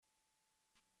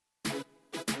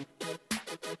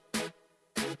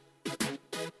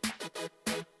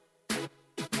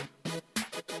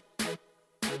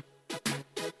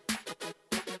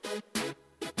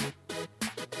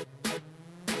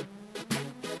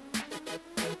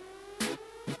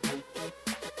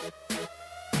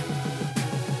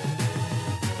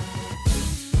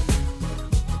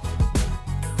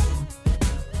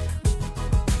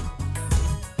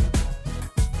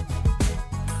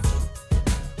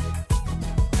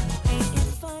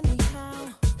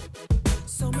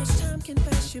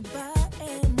pass you by,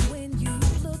 and when you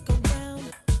look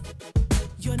around,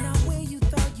 you're not where you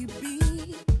thought you'd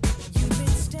be. You've been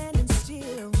standing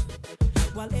still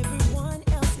while everyone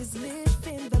else is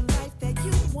living the life that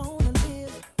you wanna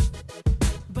live.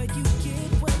 But you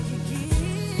get what you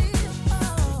give.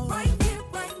 Oh, right here,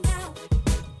 right now.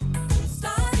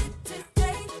 Starting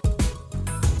today.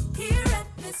 Here at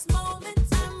this moment,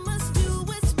 I must do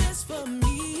what's best for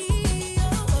me.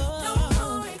 Oh, no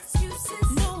more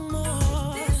excuses. No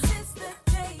more. This is the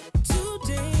day.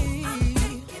 Today. I'm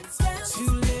taking steps to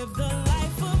live the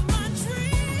life of my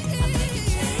dreams. I'm making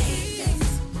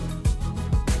changes.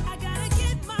 I gotta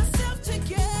get myself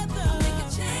together. I'm making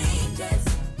changes.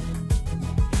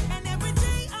 And every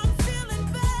day I'm feeling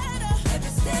better.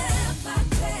 Every step I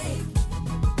take,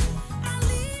 I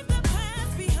leave the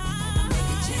past behind. I'm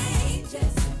making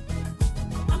changes.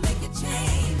 I'm making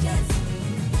changes.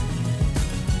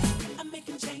 I'm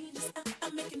making changes.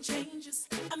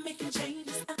 I'm making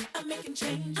changes. I'm making changes. I'm making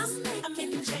changes. I'm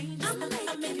making changes.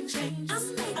 I'm making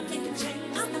changes. I'm making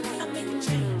changes. I'm making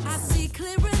changes. I see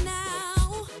clearer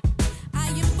now. I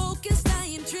am focused. I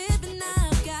am driven.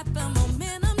 I've got the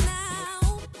momentum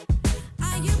now.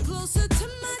 I am closer to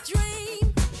my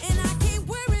dream, and I can't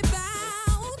worry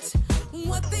about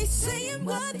what they say and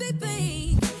what they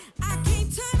think. I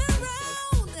can't turn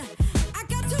around. I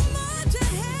got too much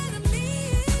ahead of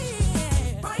me.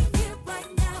 Right here,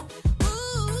 right now.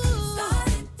 Ooh,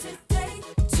 starting today.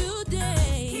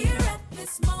 Today. Here at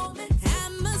this moment, I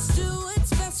must do what's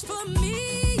best for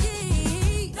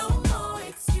me. No more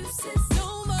excuses.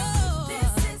 No more.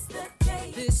 This is the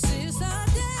day. This is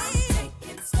the day. I'm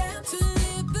taking steps to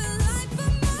live the life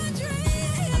of my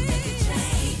dreams. I'm making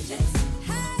changes.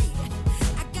 Hey,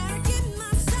 I gotta get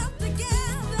myself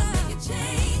together. I'm making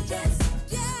changes.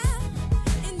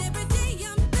 Yeah, and every day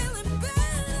I'm feeling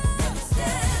better. Every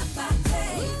step I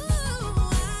take, ooh, I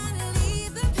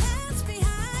leave the past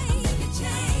behind. I'm making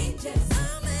changes.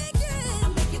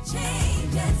 I'm making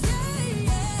changes. Yeah, yeah,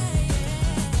 yeah.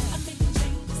 I'm making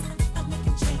changes. I'm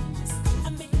making changes.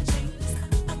 I'm making changes.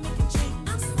 I'm making changes. I'm making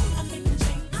changes. I'm making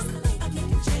changes.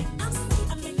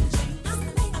 I'm making changes.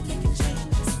 I'm making changes.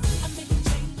 I'm making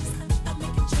changes. I'm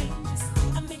making changes.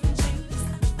 I'm making changes.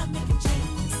 I'm making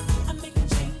changes. I'm making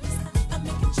changes. I'm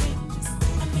making changes.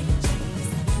 I'm making changes.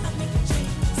 I'm making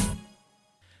changes.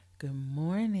 Good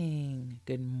morning.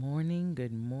 Good morning.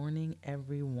 Good morning,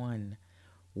 everyone.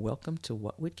 Welcome to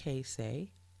What Would Kay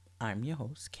Say? I'm your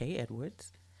host, Kay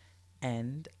Edwards,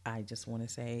 and I just want to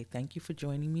say thank you for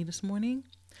joining me this morning.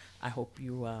 I hope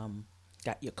you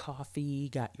got your coffee,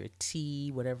 got your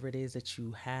tea, whatever it is that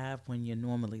you have when you're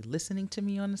normally listening to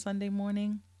me on a Sunday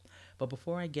morning. But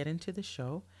before I get into the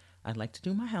show, I'd like to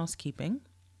do my housekeeping.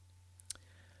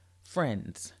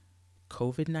 Friends,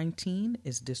 COVID-19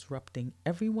 is disrupting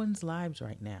everyone's lives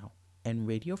right now, and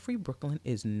Radio Free Brooklyn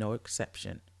is no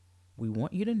exception. We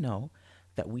want you to know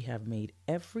that we have made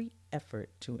every effort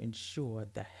to ensure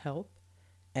the health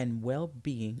and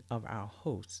well-being of our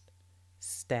host,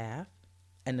 staff,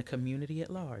 and the community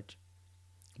at large.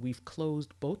 We've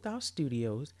closed both our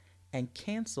studios and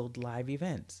canceled live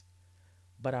events,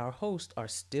 but our hosts are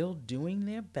still doing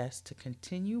their best to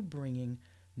continue bringing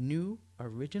new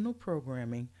original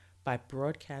programming by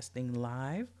broadcasting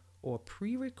live or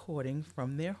pre-recording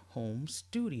from their home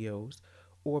studios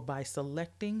or by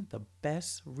selecting the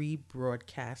best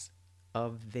rebroadcast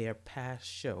of their past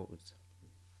shows.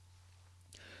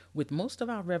 With most of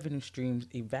our revenue streams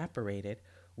evaporated,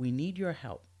 we need your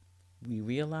help. We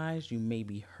realize you may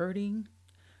be hurting,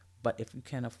 but if you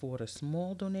can afford a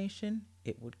small donation,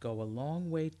 it would go a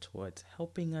long way towards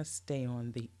helping us stay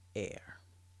on the air.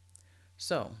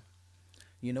 So,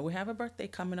 you know we have a birthday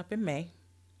coming up in May,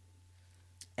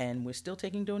 and we're still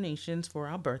taking donations for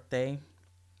our birthday.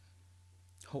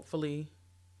 Hopefully,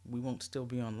 we won't still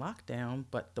be on lockdown,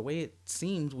 but the way it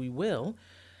seems we will.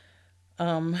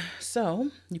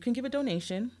 So, you can give a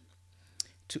donation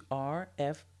to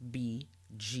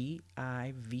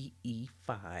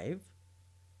RFBGIVE5.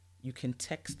 You can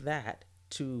text that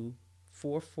to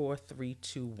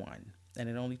 44321. And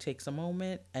it only takes a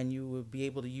moment, and you will be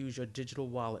able to use your digital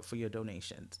wallet for your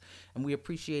donations. And we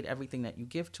appreciate everything that you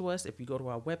give to us. If you go to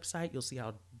our website, you'll see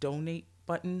our donate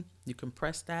button. You can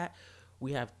press that.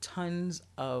 We have tons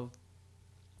of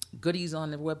goodies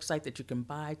on the website that you can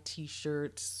buy,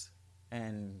 t-shirts,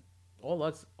 and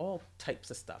all types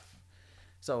of stuff.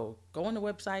 So go on the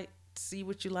website, see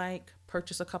what you like,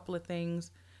 purchase a couple of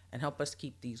things, and help us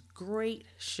keep these great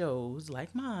shows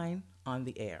like mine on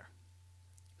the air.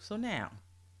 So now,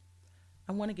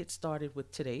 I want to get started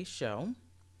with today's show,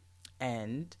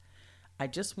 and I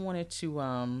just wanted to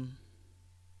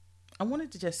I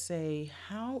wanted to just say,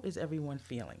 how is everyone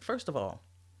feeling? First of all,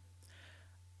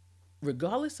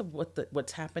 regardless of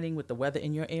what's happening with the weather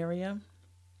in your area,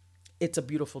 it's a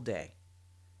beautiful day.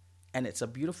 And it's a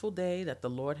beautiful day that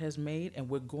the Lord has made, and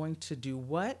we're going to do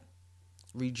what?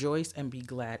 Rejoice and be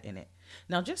glad in it.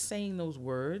 Now, just saying those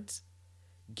words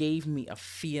gave me a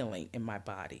feeling in my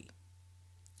body.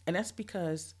 And that's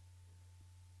because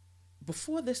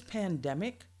before this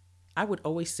pandemic, I would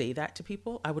always say that to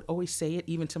people. I would always say it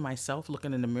even to myself,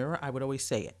 looking in the mirror. I would always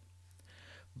say it.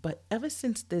 But ever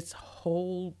since this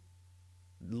whole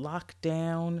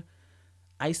lockdown,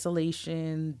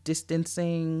 isolation,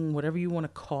 distancing, whatever you want to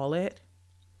call it,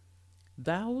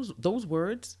 those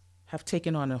words have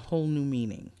taken on a whole new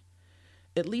meaning.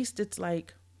 At least it's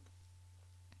like,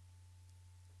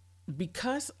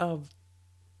 because of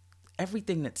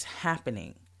everything that's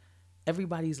happening,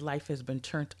 everybody's life has been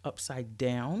turned upside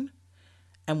down.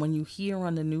 And when you hear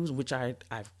on the news, which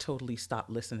I've totally stopped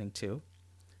listening to,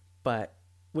 but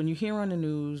when you hear on the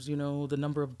news, you know, the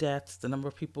number of deaths, the number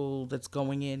of people that's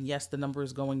going in, yes, the number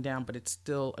is going down, but it's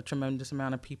still a tremendous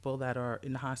amount of people that are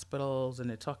in the hospitals, and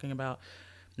they're talking about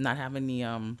not having the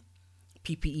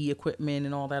PPE equipment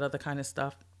and all that other kind of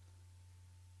stuff.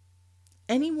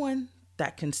 Anyone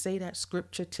that can say that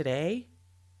scripture today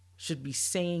should be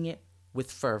saying it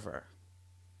with fervor,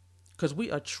 because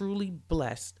we are truly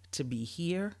blessed to be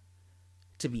here,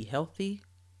 to be healthy,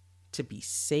 to be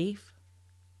safe.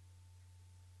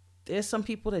 There's some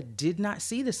people that did not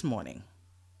see this morning.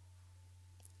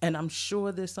 And I'm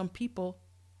sure there's some people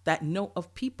that know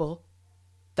of people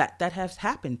that has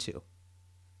happened to.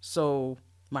 So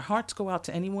my hearts go out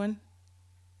to anyone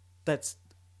that's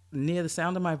near the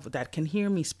sound of my voice, that can hear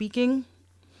me speaking.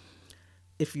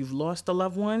 If you've lost a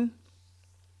loved one,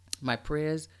 my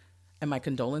prayers and my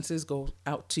condolences go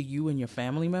out to you and your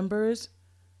family members.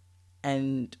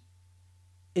 And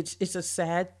it's a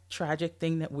sad, tragic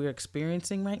thing that we're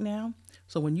experiencing right now.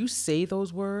 So when you say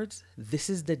those words, this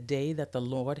is the day that the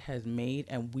Lord has made,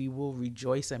 and we will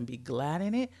rejoice and be glad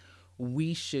in it.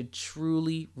 We should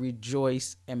truly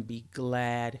rejoice and be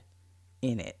glad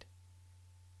in it.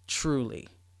 Truly.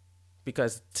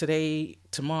 Because today,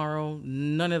 tomorrow,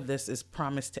 none of this is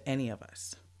promised to any of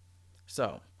us.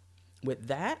 So with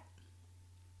that,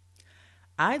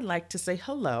 I'd like to say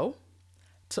hello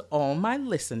to all my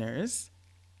listeners.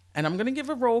 And I'm going to give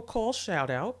a roll call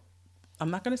shout out. I'm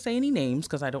not going to say any names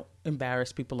because I don't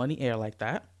embarrass people on the air like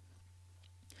that.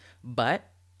 But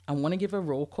I want to give a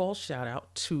roll call shout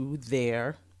out to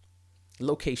their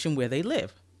location where they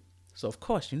live. So, of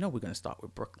course, you know we're going to start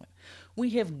with Brooklyn.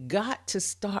 We have got to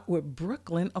start with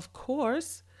Brooklyn, of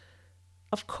course.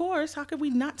 Of course, how could we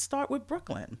not start with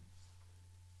Brooklyn?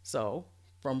 So,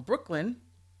 from Brooklyn,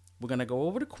 we're going to go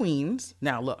over to Queens.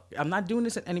 Now, look, I'm not doing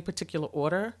this in any particular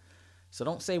order. So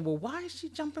don't say, well, why is she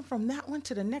jumping from that one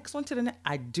to the next one to the next?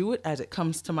 I do it as it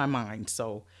comes to my mind.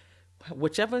 So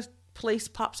whichever place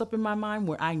pops up in my mind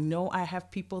where I know I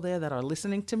have people there that are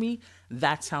listening to me,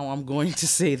 that's how I'm going to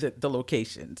say the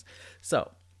locations. So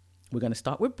we're going to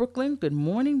start with Brooklyn. Good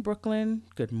morning, Brooklyn.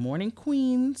 Good morning,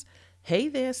 Queens. Hey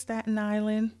there, Staten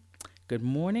Island. Good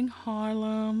morning,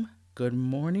 Harlem. Good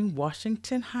morning,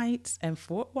 Washington Heights and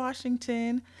Fort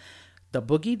Washington. The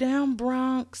Boogie Down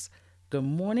Bronx. Good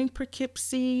morning,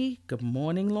 Poughkeepsie. Good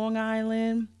morning, Long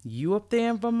Island. You up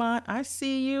there in Vermont, I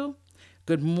see you.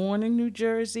 Good morning, New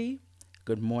Jersey.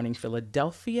 Good morning,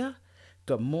 Philadelphia.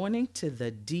 Good morning to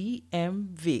the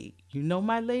DMV. You know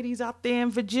my ladies out there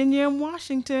in Virginia and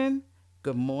Washington.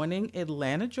 Good morning,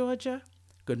 Atlanta, Georgia.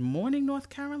 Good morning, North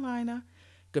Carolina.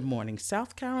 Good morning,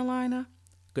 South Carolina.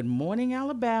 Good morning,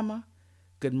 Alabama.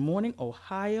 Good morning,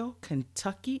 Ohio,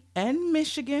 Kentucky, and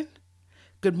Michigan.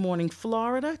 Good morning,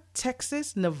 Florida,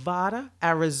 Texas, Nevada,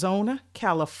 Arizona,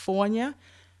 California,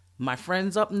 my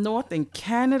friends up north in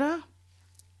Canada,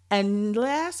 and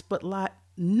last but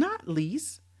not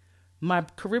least, my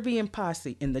Caribbean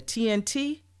posse in the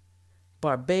TNT,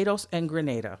 Barbados, and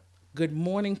Grenada. Good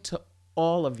morning to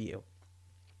all of you.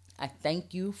 I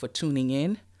thank you for tuning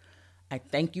in. I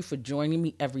thank you for joining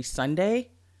me every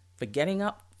Sunday, for getting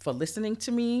up, for listening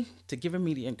to me, to giving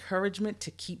me the encouragement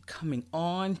to keep coming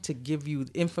on, to give you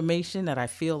information that I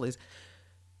feel is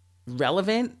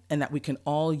relevant and that we can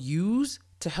all use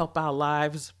to help our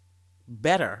lives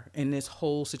better in this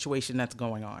whole situation that's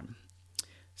going on.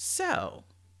 So,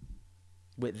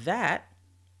 with that,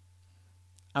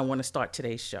 I want to start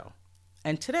today's show.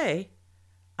 And today,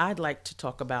 I'd like to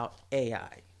talk about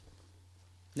AI.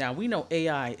 Now, we know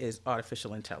AI is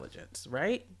artificial intelligence,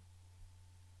 right?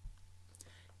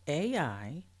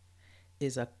 AI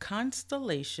is a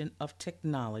constellation of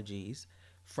technologies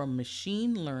from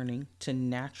machine learning to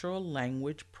natural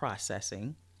language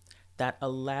processing that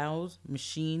allows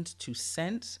machines to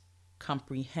sense,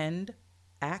 comprehend,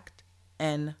 act,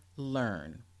 and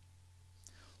learn.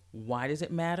 Why does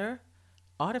it matter?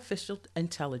 Artificial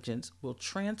intelligence will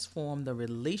transform the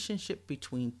relationship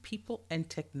between people and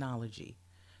technology,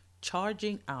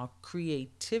 charging our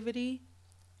creativity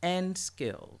and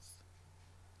skills.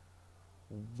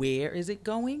 Where is it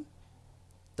going?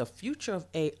 The future of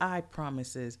AI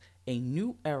promises a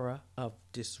new era of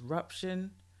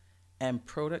disruption and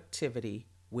productivity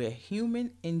where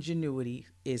human ingenuity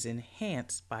is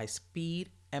enhanced by speed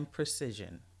and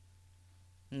precision.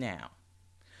 Now,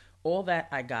 all that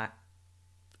I got,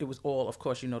 it was all, of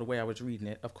course, the way I was reading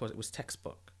it, of course, it was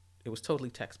textbook. It was totally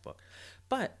textbook.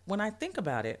 But when I think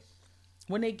about it,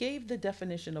 when they gave the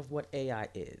definition of what AI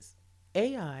is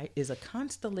a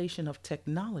constellation of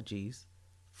technologies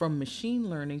from machine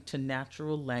learning to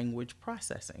natural language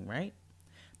processing, right?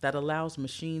 That allows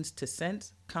machines to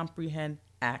sense, comprehend,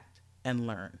 act, and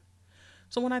learn.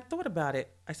 So when I thought about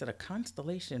it, I said, a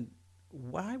constellation,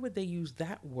 why would they use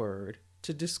that word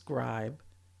to describe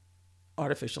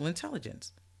artificial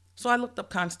intelligence? So I looked up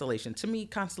constellation. To me,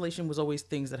 constellation was always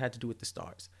things that had to do with the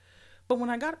stars. But when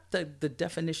I got the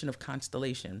definition of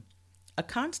constellation, a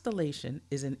constellation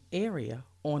is an area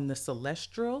on the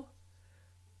celestial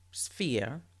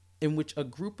sphere in which a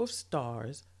group of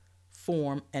stars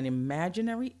form an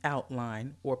imaginary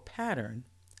outline or pattern,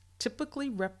 typically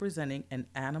representing an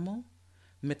animal,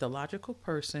 mythological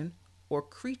person, or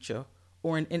creature,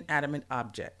 or an inanimate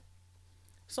object.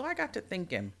 So I got to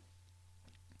thinking,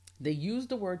 they use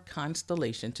the word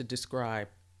constellation to describe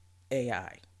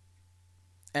AI.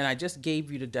 And I just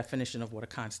gave you the definition of what a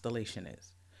constellation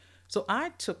is. So I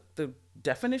took the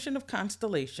definition of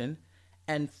constellation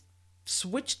and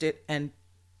switched it and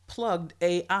plugged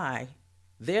AI,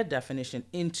 their definition,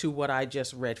 into what I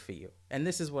just read for you. And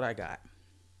this is what I got.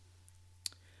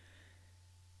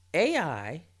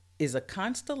 AI is a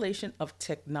constellation of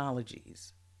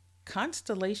technologies.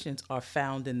 Constellations are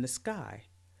found in the sky.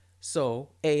 So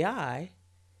AI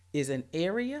is an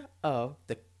area of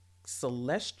the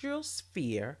celestial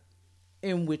sphere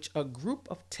in which a group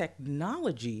of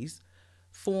technologies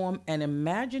form an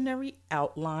imaginary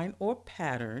outline or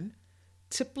pattern,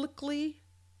 typically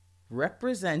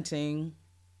representing,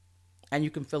 and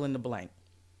you can fill in the blank.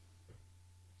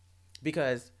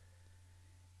 Because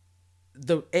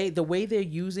the way they're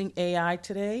using AI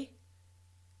today,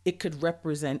 it could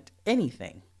represent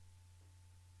anything.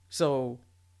 So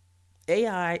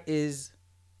AI is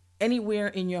anywhere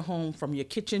in your home, from your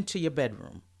kitchen to your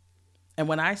bedroom. And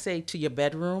when I say to your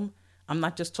bedroom, I'm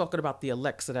not just talking about the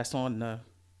Alexa that's on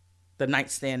the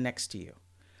nightstand next to you.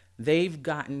 They've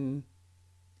gotten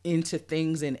into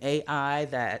things in AI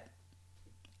that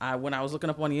when I was looking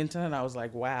up on the internet, I was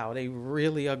like, wow, they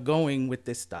really are going with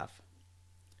this stuff.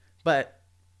 But,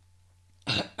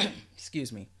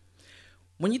 excuse me,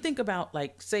 when you think about,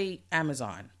 like, say,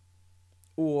 Amazon,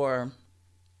 or,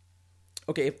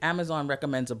 okay, if Amazon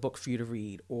recommends a book for you to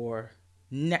read, or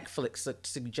Netflix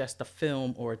suggests a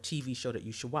film or a TV show that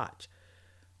you should watch,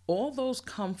 all those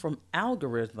come from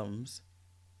algorithms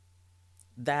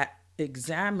that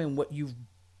examine what you've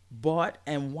bought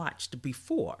and watched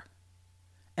before.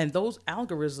 And those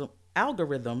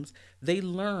algorithms, they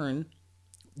learn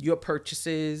your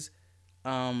purchases.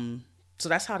 So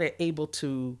that's how they're able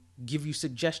to give you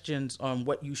suggestions on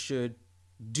what you should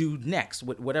do next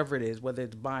with whatever it is, whether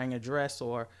it's buying a dress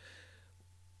or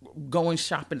going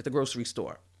shopping at the grocery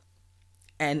store.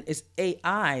 And it's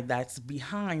AI that's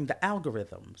behind the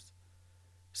algorithms.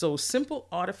 So simple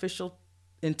artificial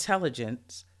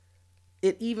intelligence,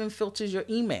 it even filters your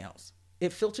emails.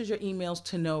 It filters your emails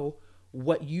to know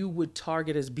what you would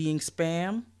target as being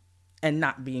spam and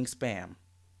not being spam,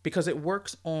 because it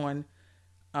works on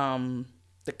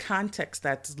the context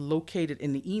that's located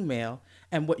in the email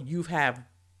and what you have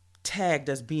tagged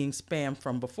as being spam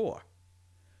from before.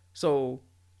 So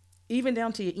even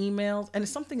down to your emails, and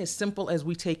it's something as simple as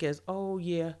we take as, oh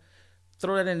yeah,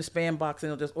 throw that in the spam box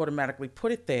and it'll just automatically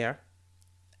put it there.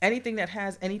 Anything that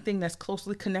has anything that's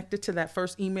closely connected to that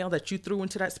first email that you threw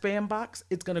into that spam box,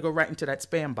 it's going to go right into that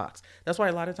spam box. That's why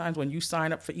a lot of times when you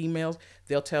sign up for emails,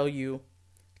 they'll tell you,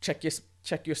 check your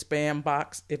spam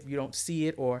box if you don't see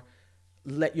it, or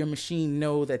let your machine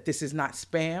know that this is not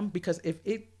spam. Because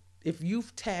if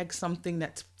you've tagged something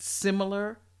that's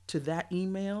similar to that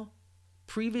email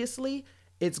previously,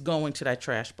 it's going to that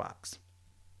trash box.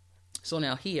 So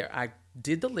now here, I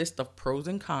did the list of pros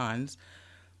and cons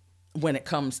when it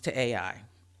comes to AI.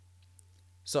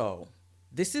 So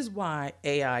This is why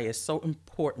AI is so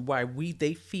important, why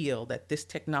they feel that this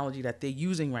technology that they're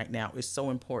using right now is so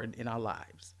important in our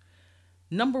lives.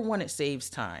 Number one, it saves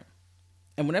time.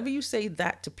 And whenever you say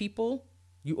that to people,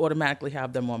 you automatically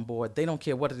have them on board. They don't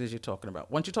care what it is you're talking about.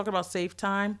 Once you're talking about save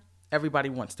time, everybody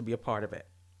wants to be a part of it.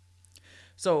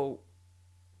 So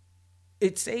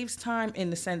it saves time in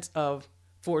the sense of,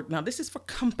 now this is for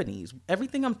companies.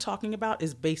 Everything I'm talking about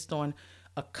is based on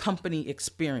a company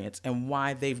experience and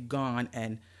why they've gone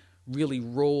and really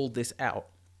rolled this out.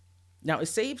 Now, it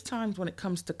saves time when it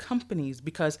comes to companies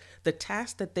because the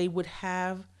tasks that they would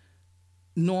have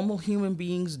normal human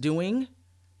beings doing,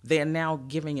 they're now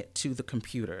giving it to the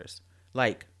computers.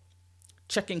 Like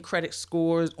checking credit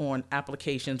scores on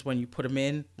applications when you put them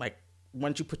in, like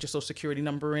once you put your social security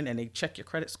number in and they check your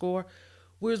credit score.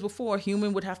 Whereas before, a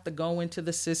human would have to go into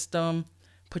the system,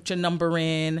 put your number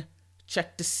in,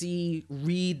 check to see,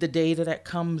 read the data that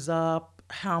comes up.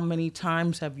 How many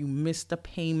times have you missed a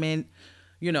payment?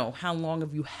 You know, how long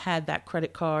have you had that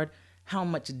credit card? How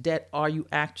much debt are you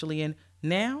actually in?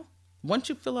 Now, once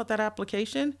you fill out that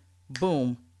application,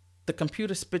 boom, the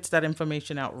computer spits that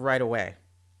information out right away.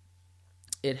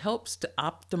 It helps to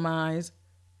optimize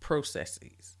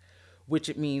processes, which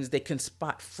it means they can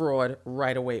spot fraud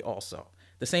right away also.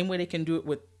 The same way they can do it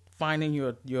with finding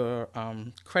your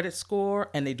credit score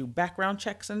and they do background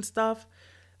checks and stuff,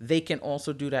 they can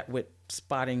also do that with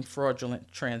spotting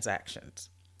fraudulent transactions.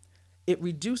 It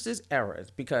reduces errors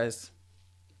because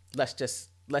let's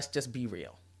just be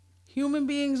real. Human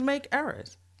beings make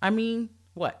errors. I mean,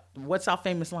 what's our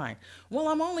famous line? Well,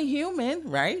 I'm only human,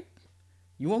 right?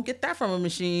 You won't get that from a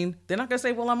machine. They're not going to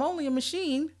say, well, I'm only a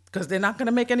machine, because they're not going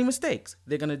to make any mistakes.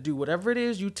 They're going to do whatever it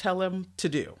is you tell them to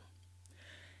do.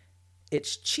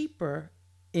 It's cheaper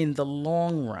in the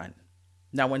long run.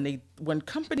 Now, when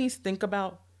companies think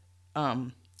about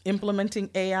implementing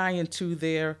AI into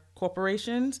their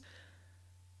corporations,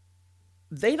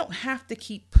 they don't have to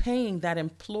keep paying that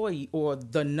employee or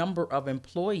the number of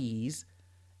employees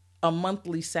a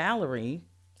monthly salary,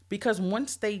 because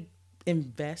once they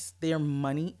invest their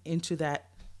money into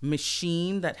that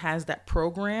machine that has that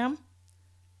program,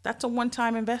 that's a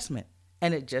one-time investment.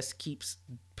 And it just keeps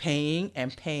paying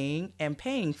and paying and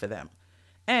paying for them.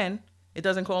 And it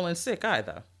doesn't call in sick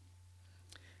either.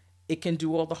 It can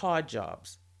do all the hard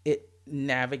jobs. It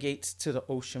navigates to the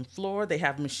ocean floor. They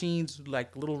have machines,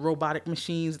 like little robotic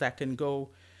machines that can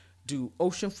go do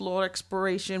ocean floor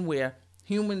exploration where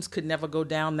humans could never go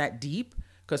down that deep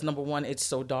because, number one, it's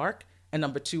so dark. And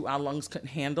number two, our lungs couldn't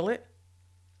handle it.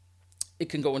 It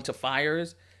can go into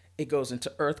fires. It goes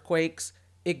into earthquakes.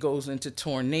 It goes into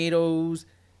tornadoes.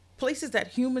 Places that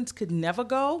humans could never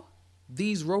go,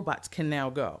 these robots can now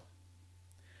go.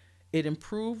 It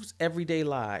improves everyday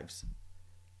lives.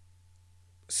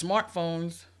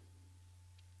 Smartphones.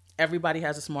 Everybody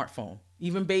has a smartphone.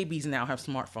 Even babies now have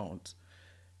smartphones.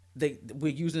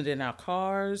 We're using it in our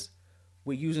cars.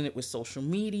 We're using it with social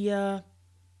media.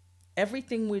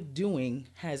 Everything we're doing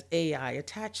has AI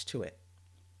attached to it.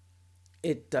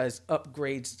 It does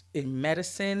upgrades in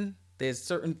medicine. There's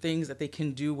certain things that they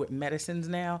can do with medicines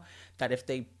now that if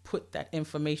they put that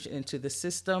information into the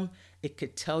system, it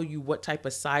could tell you what type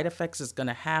of side effects it's going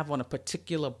to have on a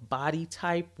particular body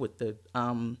type with the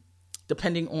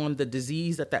depending on the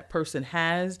disease that person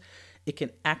has. It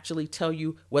can actually tell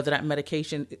you whether that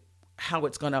medication, how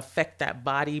it's going to affect that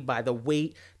body by the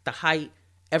weight, the height,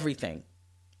 everything.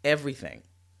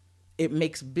 It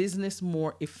makes business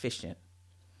more efficient.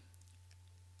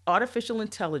 Artificial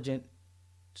intelligence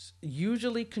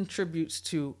usually contributes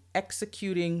to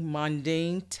executing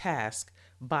mundane tasks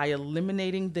by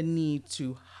eliminating the need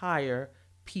to hire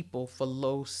people for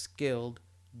low-skilled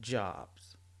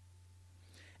jobs.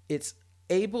 It's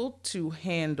able to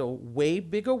handle way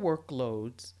bigger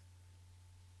workloads,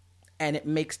 and it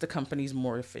makes the companies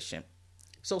more efficient.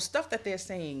 So stuff that they're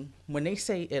saying, when they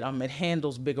say it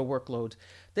handles bigger workloads,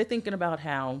 they're thinking about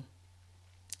how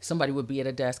somebody would be at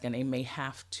a desk and they may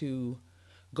have to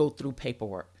go through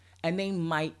paperwork. And they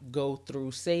might go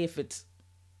through, say if it's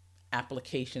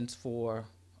applications for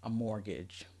a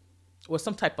mortgage or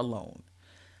some type of loan,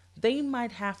 they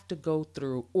might have to go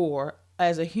through, or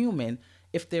as a human,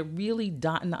 if they're really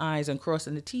dotting the I's and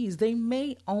crossing the T's, they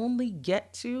may only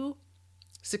get to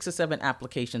 6 or 7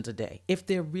 applications a day if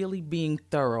they're really being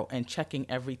thorough and checking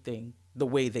everything the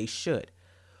way they should.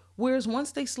 Whereas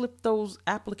once they slip those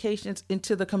applications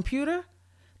into the computer,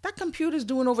 that computer's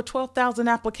doing over 12,000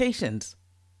 applications.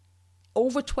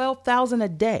 Over 12,000 a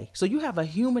day. So you have a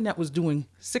human that was doing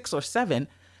 6 or 7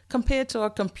 compared to a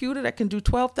computer that can do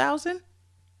 12,000.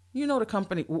 You know, the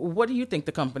company, what do you think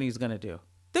the company is going to do?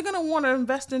 They're going to want to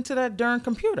invest into that darn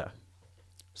computer.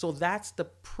 So that's the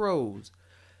pros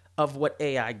of what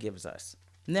AI gives us.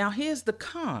 Now, here's the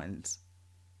cons.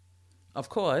 Of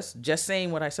course, just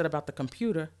saying what I said about the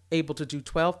computer, able to do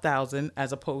 12,000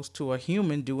 as opposed to a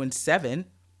human doing 7,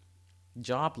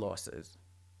 job losses.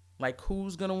 Like,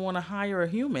 who's going to want to hire a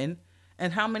human?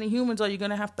 And how many humans are you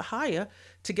going to have to hire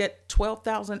to get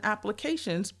 12,000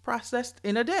 applications processed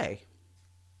in a day?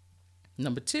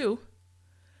 Number 2,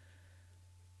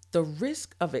 the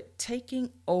risk of it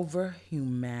taking over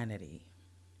humanity.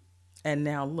 And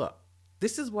now look,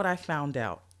 this is what I found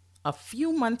out. A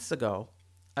few months ago,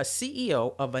 a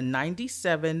CEO of a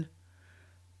 $97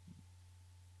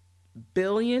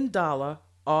 billion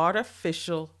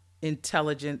artificial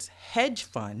intelligence hedge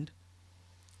fund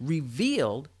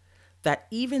revealed that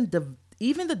even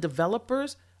the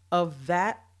developers of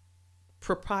that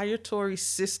proprietary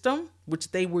system,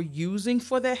 which they were using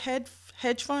for their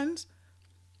hedge funds,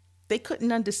 they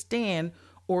couldn't understand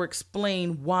or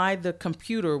explain why the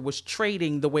computer was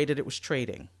trading the way that it was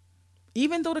trading.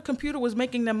 Even though the computer was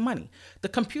making them money, the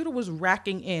computer was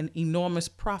racking in enormous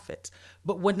profits.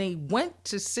 But when they went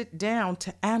to sit down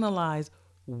to analyze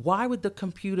why would the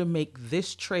computer make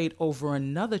this trade over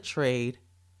another trade,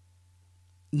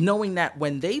 knowing that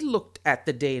when they looked at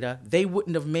the data, they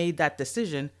wouldn't have made that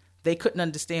decision, they couldn't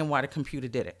understand why the computer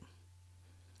did it.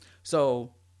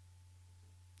 So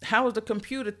how is the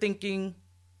computer thinking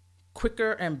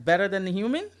quicker and better than the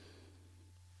human?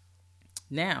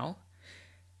 Now,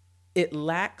 it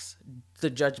lacks the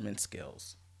judgment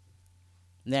skills.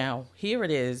 Now, here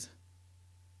it is.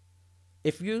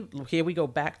 Here we go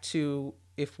back to,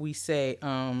 if we say,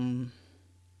 what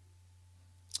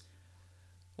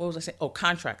was I saying? Oh,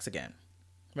 contracts again,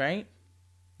 right?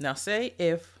 Now, say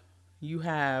if you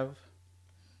have,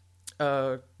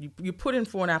 you put in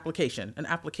for an application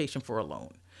for a loan.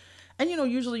 And,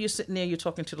 usually you're sitting there, you're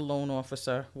talking to the loan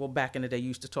officer. Well, back in the day, you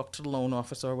used to talk to the loan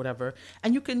officer or whatever.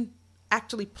 And you can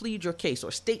actually plead your case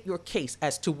or state your case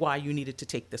as to why you needed to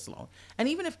take this loan. And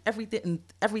even if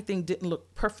everything didn't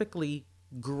look perfectly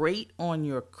great on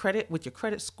your credit, with your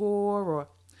credit score, or,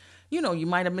 you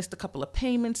might have missed a couple of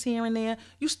payments here and there,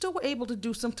 you still were able to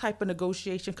do some type of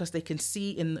negotiation because they can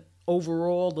see in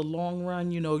overall the long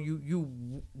run, you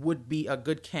would be a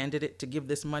good candidate to give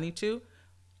this money to.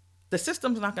 The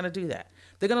system's not going to do that.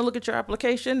 They're going to look at your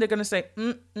application. They're going to say,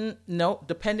 no,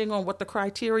 depending on what the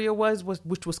criteria was,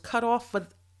 which was cut off for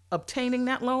obtaining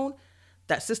that loan,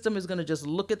 that system is going to just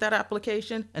look at that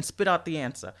application and spit out the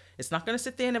answer. It's not going to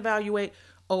sit there and evaluate,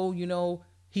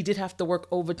 he did have to work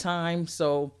overtime,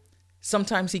 so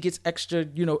sometimes he gets extra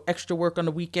work on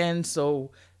the weekend,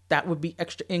 so that would be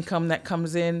extra income that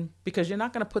comes in, because you're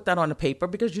not going to put that on the paper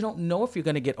because you don't know if you're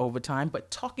going to get overtime.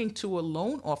 But talking to a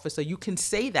loan officer, you can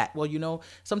say that, well,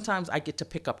 sometimes I get to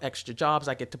pick up extra jobs,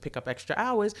 I get to pick up extra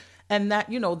hours, and that,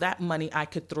 that money I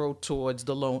could throw towards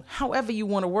the loan, however you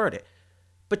want to word it.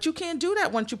 But you can't do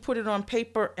that once you put it on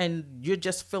paper and you're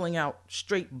just filling out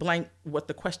straight blank what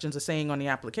the questions are saying on the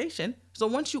application. So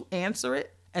once you answer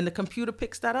it and the computer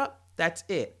picks that up, that's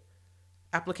it.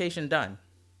 Application done.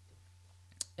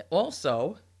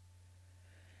 Also,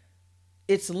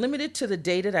 it's limited to the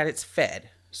data that it's fed.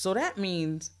 So that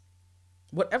means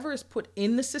whatever is put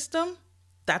in the system,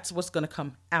 that's what's going to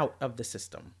come out of the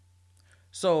system.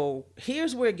 So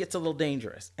here's where it gets a little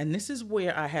dangerous. And this is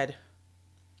where I had,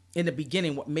 in the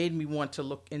beginning, what made me want to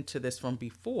look into this from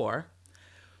before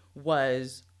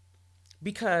was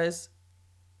because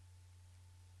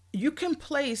you can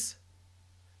place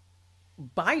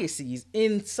biases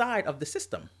inside of the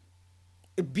system,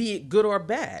 be it good or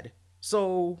bad.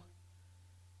 So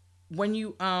when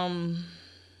you,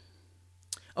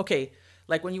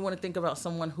 like when you want to think about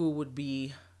someone who would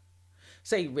be,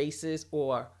 say, racist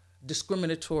or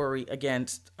discriminatory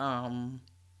against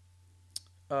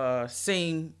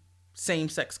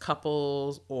same-sex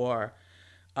couples or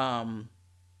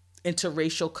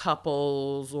interracial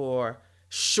couples or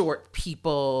short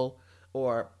people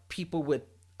or people with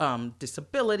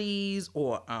disabilities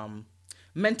or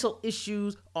mental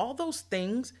issues, all those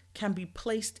things can be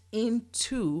placed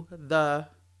into the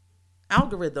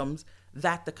algorithms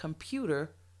that the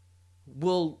computer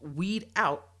will weed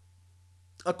out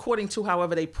according to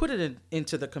however they put it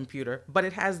into the computer. But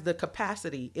it has the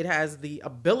capacity, it has the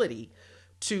ability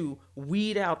to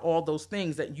weed out all those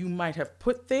things that you might have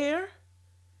put there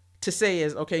to say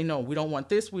is, okay, no, we don't want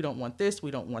this, we don't want this,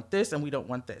 we don't want this, and we don't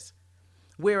want this.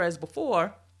 Whereas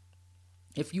before,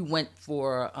 if you went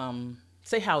for,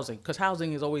 say, housing, because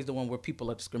housing is always the one where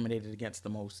people are discriminated against the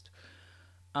most.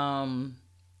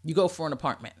 You go for an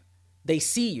apartment. They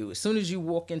see you. As soon as you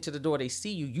walk into the door, they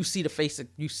see you. You see the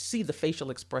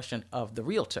facial expression of the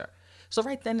realtor. So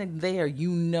right then and there,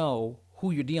 you know who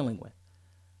you're dealing with.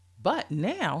 But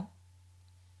now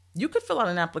you could fill out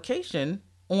an application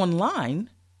online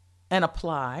and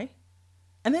apply,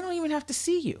 and they don't even have to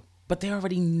see you. But they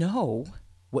already know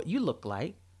what you look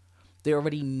like. They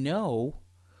already know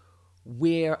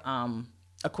where,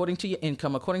 according to your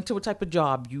income, according to what type of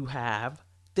job you have,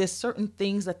 there's certain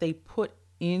things that they put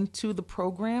into the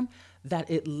program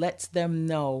that it lets them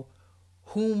know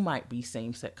who might be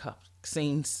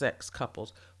same-sex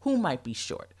couples, who might be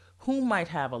short, who might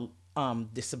have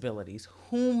disabilities,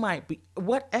 who might be,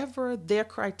 whatever their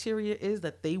criteria is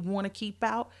that they want to keep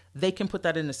out, they can put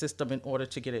that in the system in order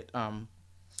to get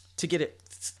it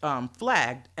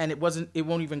flagged, and it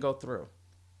won't even go through.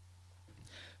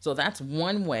 So that's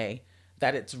one way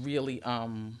that it's really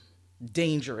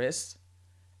dangerous.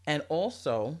 And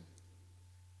also,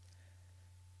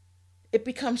 it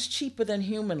becomes cheaper than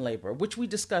human labor, which we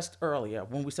discussed earlier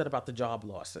when we said about the job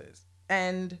losses.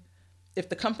 And if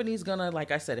the company's gonna,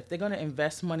 like I said, if they're gonna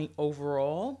invest money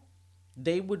overall,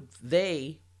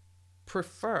 they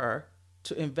prefer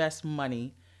to invest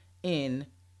money in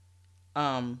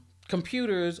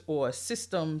computers or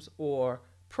systems or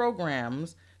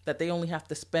programs that they only have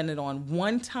to spend it on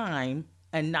one time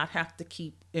and not have to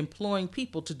keep employing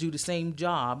people to do the same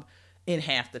job in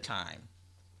half the time.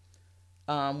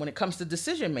 When it comes to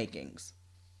decision making,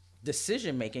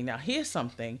 now here's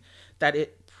something that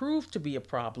it proved to be a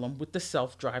problem with the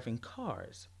self-driving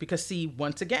cars. Because see,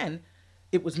 once again,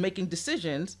 it was making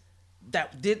decisions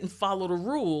that didn't follow the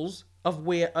rules of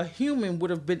where a human would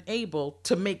have been able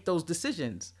to make those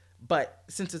decisions. But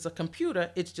since it's a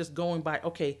computer, it's just going by,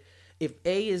 okay, if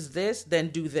A is this, then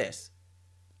do this.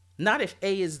 Not if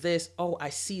A is this, oh, I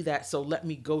see that, so let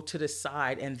me go to the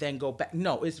side and then go back.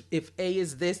 No, it's if A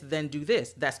is this, then do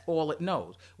this. That's all it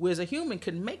knows. Whereas a human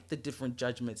can make the different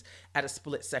judgments at a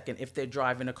split second if they're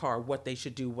driving a car, what they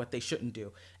should do, what they shouldn't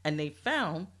do. And they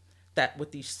found that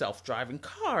with these self-driving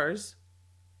cars,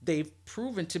 they've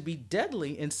proven to be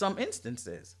deadly in some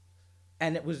instances.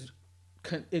 And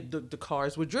the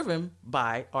cars were driven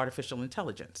by artificial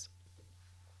intelligence.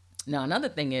 Now, another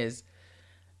thing is,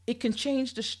 it can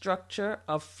change the structure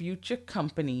of future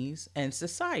companies and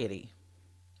society.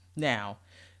 Now,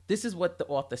 this is what the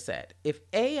author said. If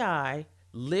AI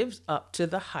lives up to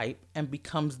the hype and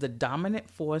becomes the dominant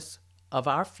force of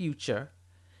our future,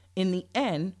 in the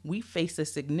end, we face a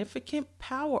significant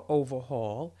power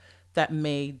overhaul that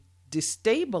may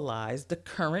destabilize the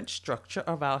current structure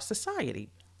of our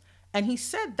society. And he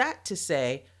said that to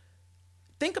say,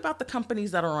 think about the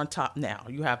companies that are on top now.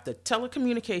 You have the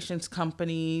telecommunications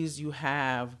companies. You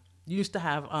used to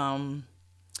have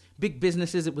big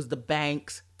businesses. It was the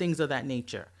banks, things of that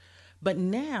nature. But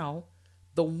now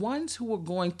the ones who are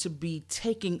going to be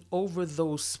taking over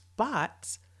those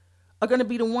spots are going to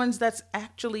be the ones that's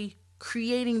actually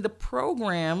creating the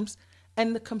programs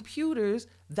and the computers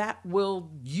that will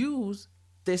use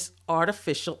this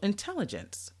artificial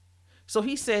intelligence. So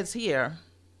he says here,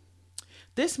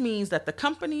 this means that the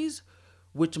companies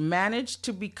which manage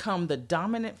to become the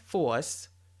dominant force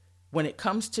when it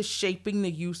comes to shaping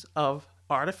the use of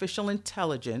artificial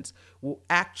intelligence will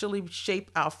actually shape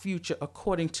our future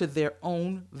according to their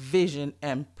own vision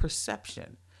and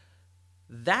perception.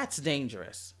 That's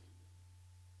dangerous.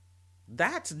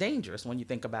 That's dangerous when you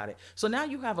think about it. So now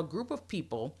you have a group of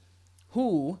people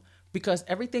who, because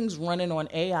everything's running on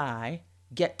AI,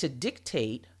 get to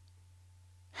dictate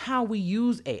how we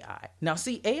use AI. Now,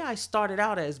 see, AI started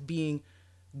out as being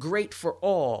great for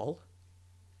all,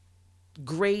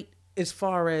 great as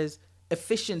far as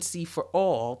efficiency for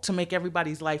all, to make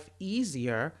everybody's life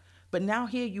easier. But now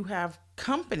here you have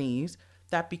companies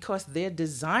that, because they're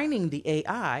designing the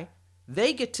AI,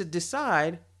 they get to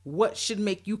decide what should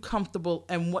make you comfortable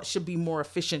and what should be more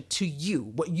efficient to you,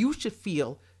 what you should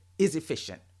feel is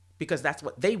efficient, because that's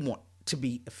what they want to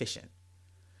be efficient.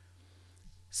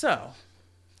 So,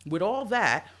 with all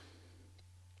that,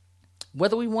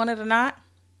 whether we want it or not,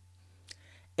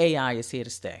 AI is here to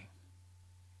stay.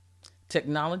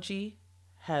 Technology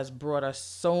has brought us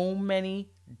so many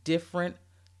different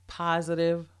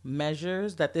positive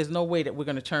measures that there's no way that we're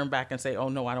going to turn back and say, oh,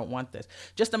 no, I don't want this.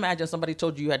 Just imagine somebody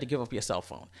told you had to give up your cell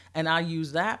phone. And I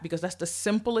use that because that's the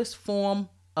simplest form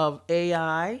of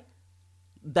AI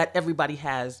that everybody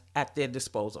has at their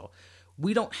disposal.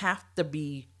 We don't have to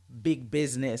be big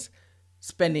business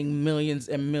spending millions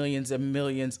and millions and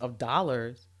millions of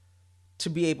dollars to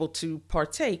be able to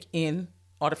partake in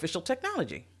artificial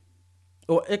technology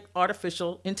or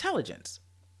artificial intelligence.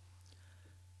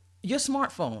 Your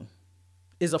smartphone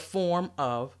is a form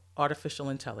of artificial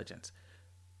intelligence.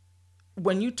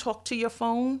 When you talk to your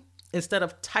phone, instead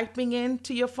of typing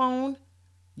into your phone,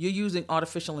 you're using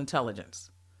artificial intelligence.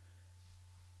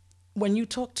 When you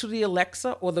talk to the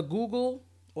Alexa or the Google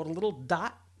or the little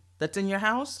dot that's in your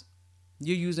house,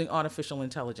 you're using artificial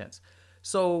intelligence.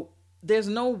 So there's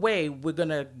no way we're going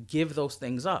to give those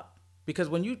things up. Because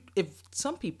if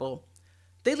some people,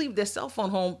 they leave their cell phone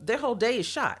home, their whole day is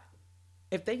shot.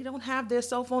 If they don't have their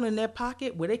cell phone in their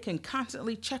pocket where they can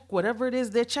constantly check whatever it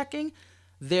is they're checking,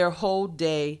 their whole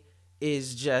day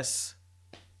is just,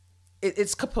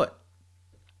 it's kaput.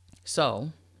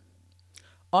 So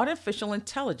artificial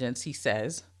intelligence, he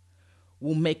says,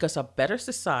 will make us a better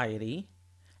society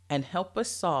and help us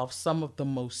solve some of the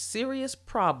most serious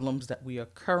problems that we are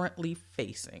currently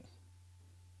facing.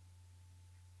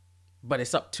 But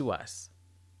it's up to us.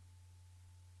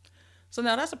 So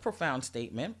now that's a profound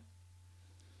statement,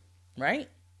 right?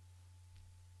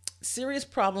 Serious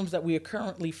problems that we are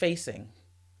currently facing.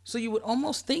 So you would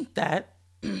almost think that,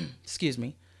 excuse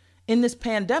me, in this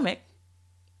pandemic,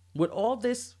 with all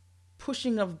this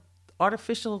pushing of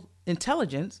artificial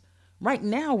intelligence, right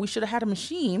now we should have had a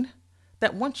machine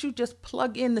that once you just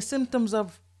plug in the symptoms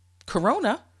of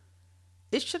corona,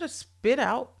 it should have spit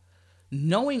out,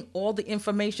 knowing all the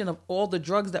information of all the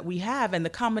drugs that we have and the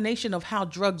combination of how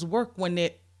drugs work when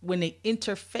they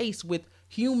interface with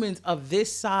humans of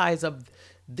this size, of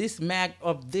this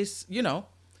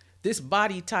this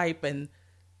body type and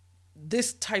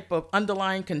this type of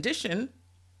underlying condition.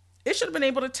 It should have been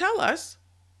able to tell us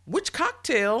which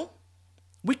cocktail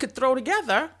we could throw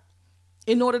together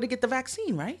in order to get the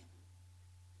vaccine, right?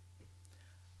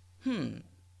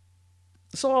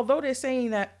 So although they're saying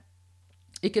that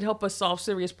it could help us solve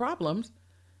serious problems,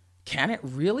 can it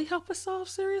really help us solve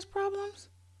serious problems?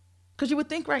 Because you would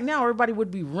think right now everybody would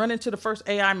be running to the first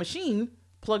AI machine,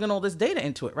 plugging all this data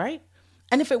into it, right?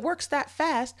 And if it works that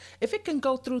fast, if it can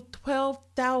go through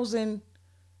 12,000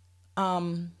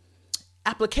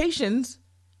 applications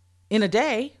in a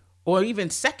day, or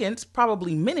even seconds,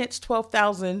 probably minutes,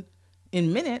 12,000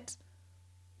 in minutes,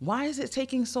 why is it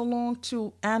taking so long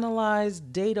to analyze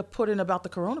data put in about the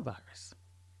coronavirus?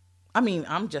 I mean,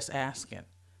 I'm just asking.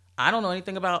 I don't know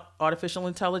anything about artificial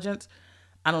intelligence.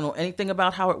 I don't know anything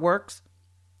about how it works.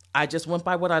 I just went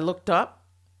by what I looked up,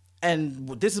 and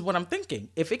this is what I'm thinking.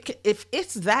 If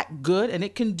it's that good and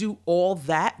it can do all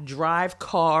that, drive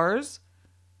cars,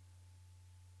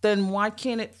 then why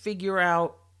can't it figure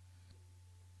out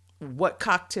what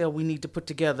cocktail we need to put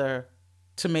together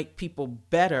to make people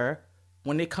better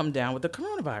when they come down with the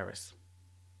coronavirus?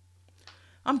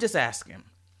 I'm just asking.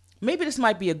 Maybe this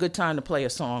might be a good time to play a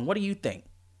song. What do you think?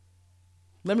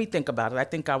 Let me think about it. I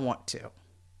think I want to.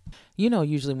 You know,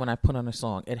 usually when I put on a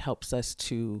song, it helps us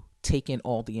to take in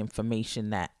all the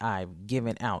information that I've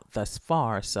given out thus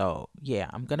far. So, yeah,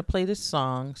 I'm going to play this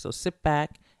song. So sit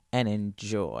back and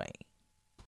enjoy.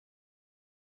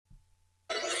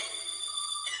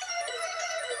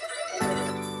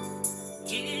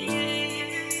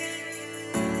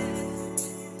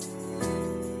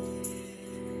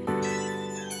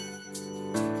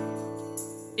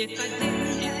 If I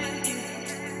didn't have you,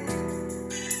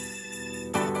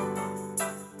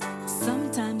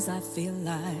 sometimes I feel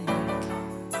like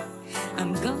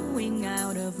I'm going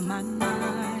out of my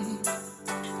mind.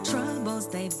 Troubles,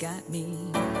 they've got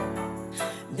me.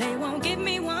 They won't give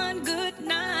me one good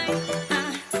night.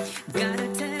 I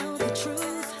gotta tell the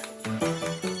truth.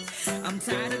 I'm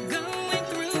tired of going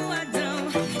through. I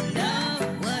don't know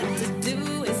what to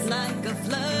do. It's like a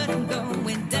flood. I'm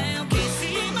going down.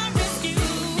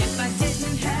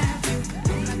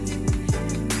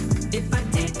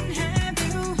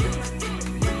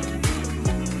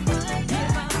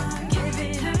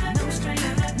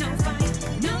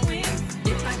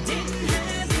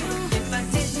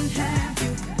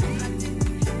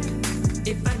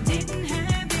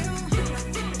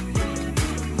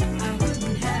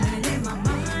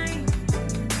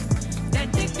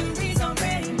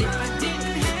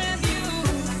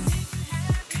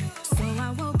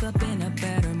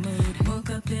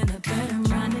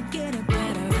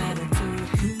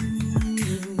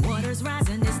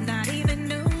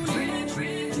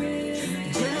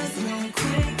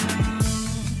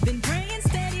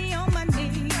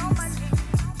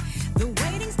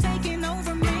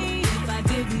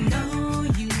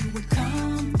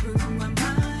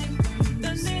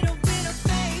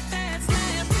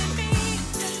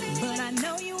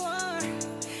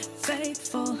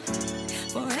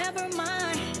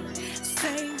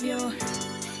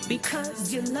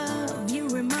 Because your love, you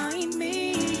remind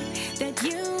me that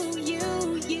you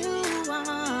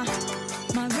are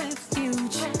my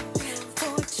refuge,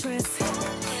 fortress,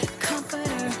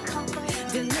 comforter,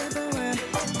 deliverer.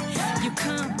 You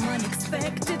come running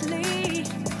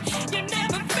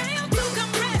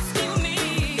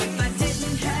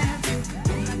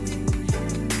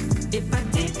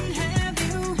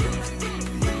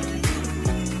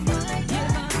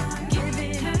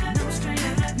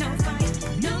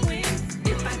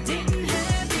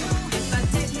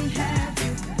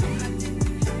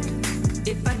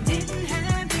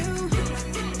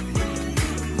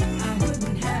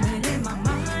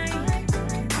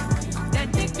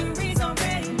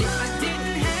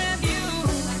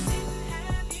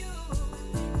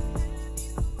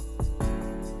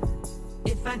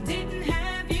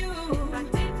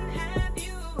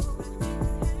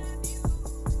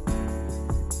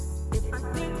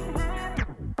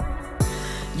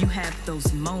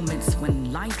those moments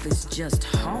when life is just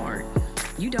hard.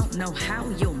 You don't know how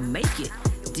you'll make it,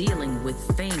 dealing with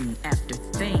thing after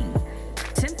thing.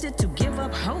 Tempted to give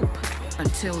up hope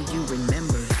until you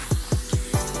remember.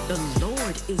 The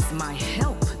Lord is my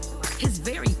help. His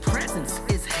very presence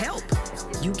is help.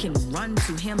 You can run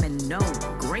to him and know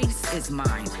grace is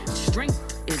mine,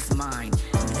 strength is mine,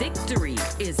 victory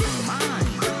is mine.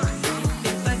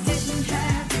 If I didn't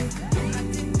have you,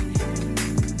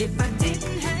 if I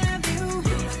didn't have you,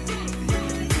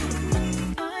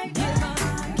 I'd give up,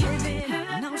 give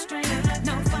in, no strength,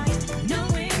 no fight, no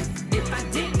win. If I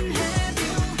didn't have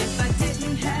you, if I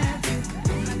didn't have you,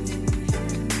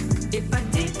 if I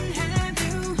didn't have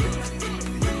you,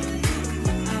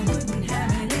 I wouldn't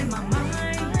have it in my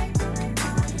mind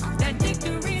that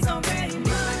victory's already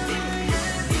mine.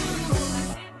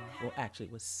 Well, actually,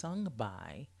 it was sung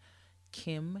by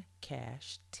Kim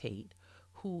Cash Tate,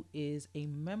 who is a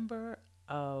member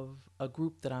of a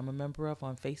group that I'm a member of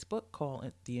on Facebook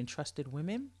called The Entrusted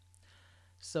Women.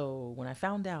 So when I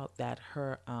found out that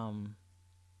her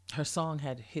song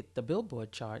had hit the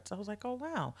Billboard charts, I was like, oh,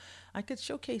 wow, I could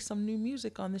showcase some new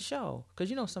music on the show.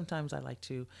 Because, sometimes I like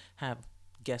to have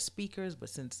guest speakers, but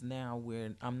since now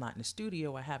I'm not in the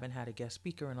studio, I haven't had a guest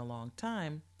speaker in a long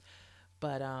time.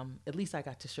 But at least I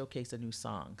got to showcase a new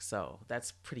song. So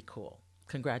that's pretty cool.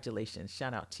 Congratulations.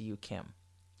 Shout out to you, Kim.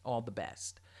 All the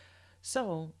best.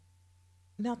 So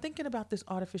now thinking about this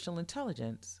artificial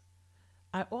intelligence,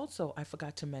 I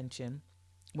forgot to mention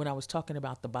when I was talking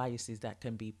about the biases that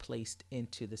can be placed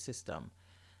into the system,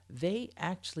 they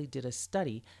actually did a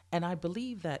study. And I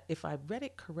believe that if I read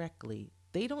it correctly,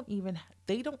 they don't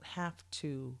have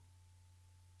to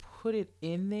put it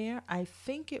in there. I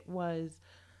think it was,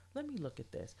 let me look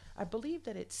at this. I believe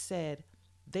that it said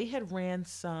they had ran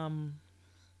some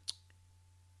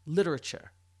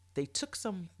literature. They took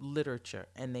some literature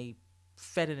and they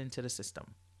fed it into the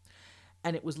system.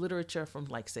 And it was literature from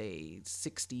say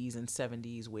 60s and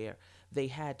 70s where they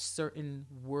had certain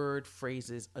word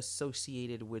phrases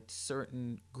associated with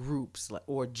certain groups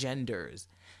or genders.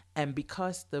 And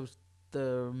because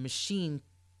the machine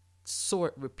saw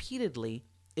it repeatedly,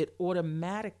 it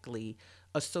automatically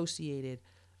associated,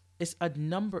 it's a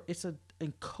number, it's an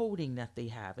encoding that they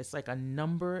have. It's like a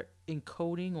number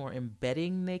encoding or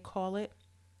embedding, they call it,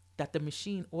 that the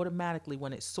machine automatically,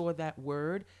 when it saw that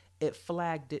word, it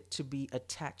flagged it to be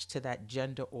attached to that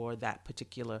gender or that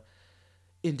particular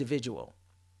individual.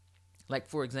 Like,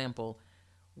 for example,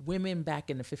 women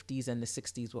back in the 50s and the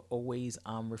 60s were always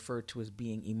referred to as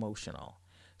being emotional.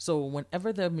 So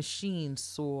whenever the machine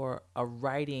saw a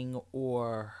writing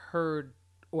or heard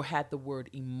or had the word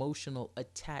emotional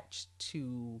attached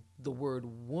to the word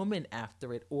woman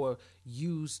after it or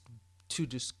used to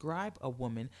describe a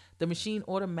woman, the machine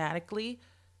automatically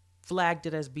flagged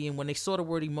it as being, when they saw the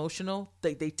word emotional,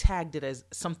 they tagged it as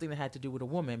something that had to do with a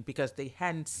woman because they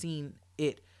hadn't seen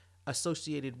it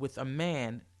associated with a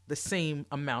man the same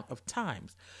amount of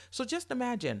times. So just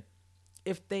imagine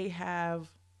if they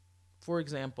have, for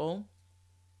example,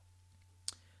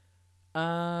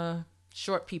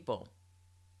 short people.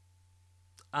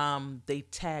 They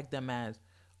tag them as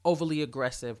overly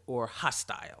aggressive or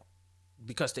hostile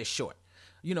because they're short.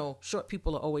 Short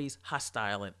people are always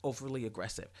hostile and overly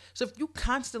aggressive. So if you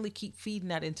constantly keep feeding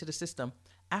that into the system,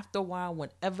 after a while,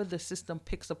 whenever the system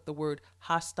picks up the word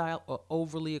hostile or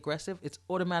overly aggressive, it's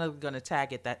automatically going to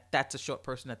tag it that that's a short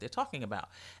person that they're talking about.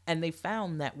 And they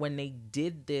found that when they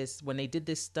did this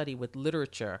study with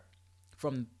literature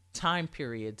from time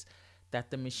periods, that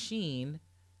the machine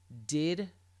did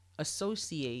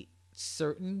associate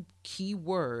certain key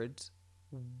words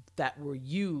that were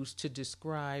used to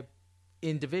describe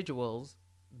individuals.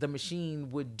 The machine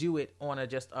would do it on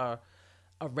a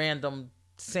random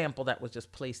sample that was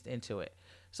just placed into it.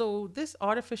 So this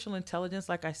artificial intelligence,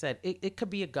 like I said, it could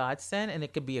be a godsend and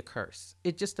it could be a curse.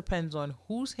 It just depends on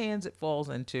whose hands it falls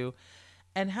into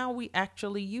and how we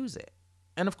actually use it.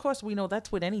 And of course, we know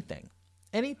that's with anything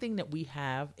that we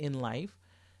have in life.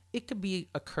 It could be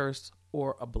a curse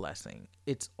or a blessing.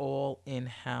 It's all in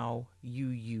how you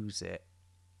use it.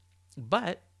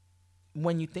 But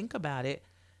when you think about it,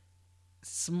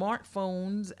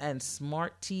 smartphones and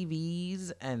smart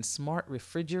TVs and smart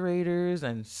refrigerators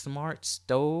and smart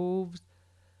stoves,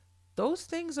 those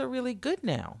things are really good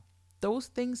now. Those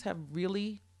things have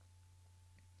really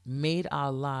made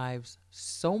our lives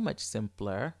so much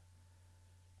simpler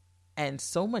and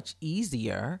so much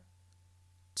easier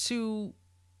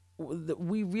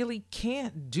we really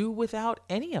can't do without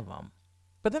any of them.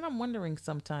 But then I'm wondering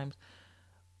sometimes,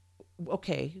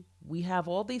 okay, we have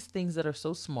all these things that are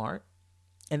so smart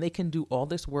and they can do all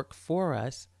this work for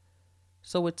us,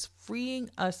 So it's freeing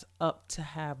us up to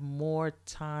have more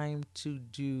time to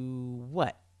do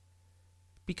what?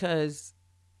 Because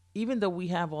even though we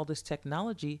have all this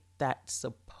technology that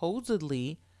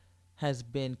supposedly has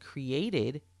been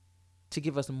created to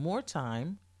give us more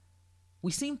time,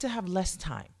 we seem to have less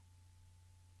time.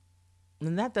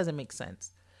 And that doesn't make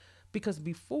sense. Because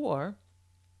before,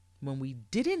 when we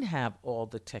didn't have all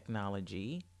the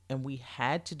technology and we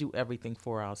had to do everything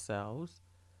for ourselves,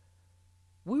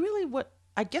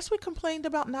 I guess we complained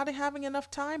about not having enough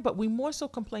time, but we more so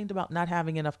complained about not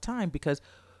having enough time because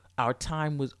our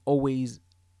time was always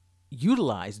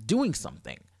utilized doing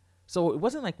something. So it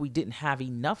wasn't like we didn't have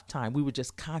enough time. We were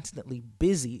just constantly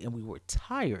busy and we were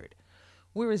tired.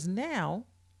 Whereas now,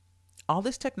 all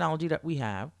this technology that we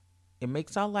have, it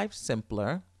makes our life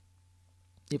simpler.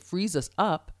 It frees us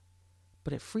up,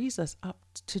 but it frees us up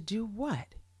to do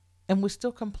what? And we're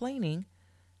still complaining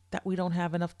that we don't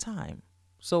have enough time.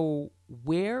 So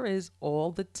where is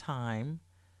all the time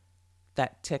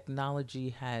that technology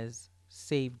has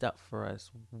saved up for us?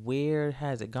 Where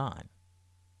has it gone?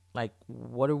 Like,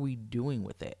 what are we doing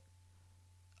with it?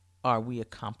 Are we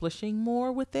accomplishing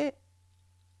more with it?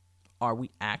 Are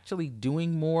we actually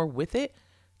doing more with it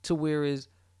to whereas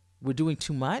we're doing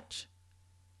too much?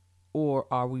 Or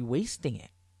are we wasting it?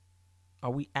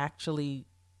 Are we actually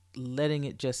letting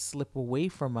it just slip away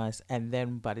from us? And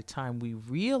then by the time we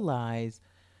realize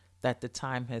that the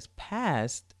time has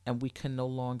passed and we can no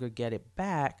longer get it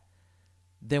back,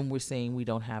 then we're saying we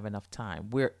don't have enough time.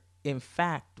 In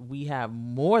fact, we have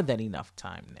more than enough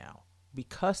time now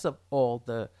because of all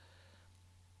the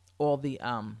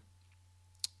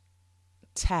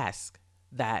tasks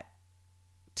that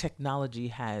technology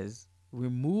has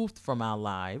removed from our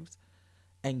lives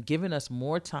and given us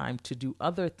more time to do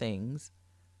other things.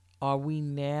 Are we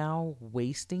now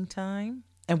wasting time?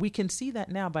 And we can see that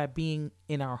now by being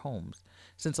in our homes.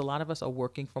 Since a lot of us are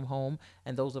working from home,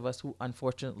 and those of us who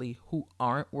unfortunately who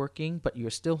aren't working, but you're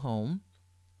still home,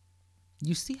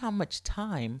 you see how much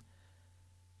time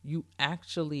you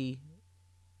actually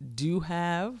do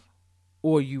have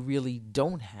or you really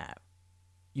don't have.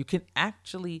 You can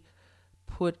actually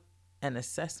put an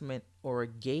assessment or a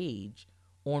gauge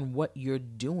on what you're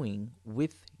doing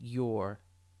with your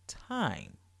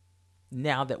time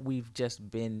now that we've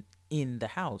just been in the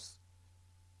house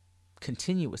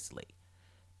continuously.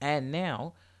 And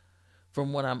now,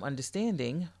 from what I'm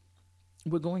understanding,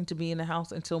 we're going to be in the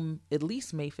house until at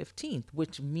least May 15th,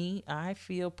 which I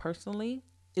feel personally,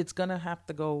 it's going to have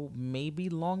to go maybe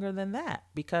longer than that,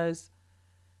 because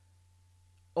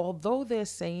although they're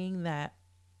saying that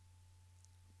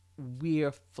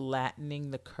we're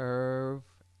flattening the curve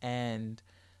and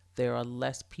there are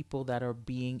less people that are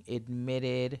being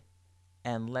admitted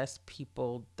and less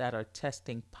people that are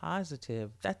testing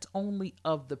positive, that's only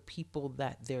of the people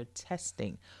that they're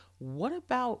testing. What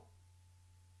about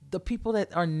the people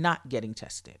that are not getting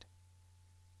tested?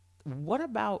 What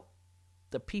about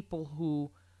the people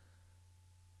who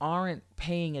aren't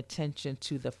paying attention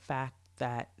to the fact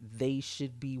that they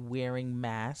should be wearing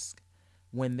masks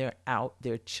when they're out?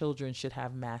 Their children should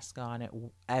have masks on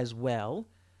as well.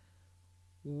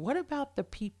 What about the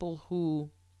people who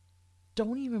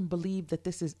don't even believe that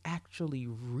this is actually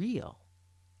real?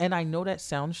 And I know that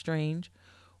sounds strange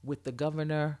with the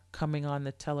governor coming on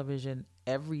the television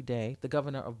every day, the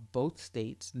governor of both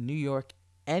states, New York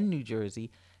and New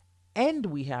Jersey, and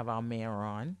we have our mayor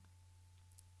on,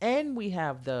 and we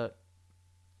have the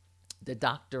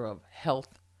doctor of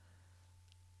health,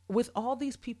 with all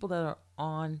these people that are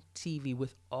on TV,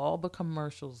 with all the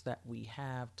commercials that we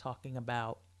have talking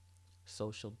about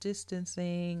social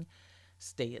distancing,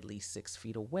 stay at least 6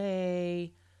 feet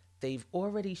away. They've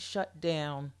already shut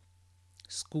down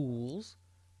schools,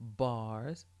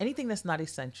 bars, anything that's not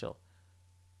essential.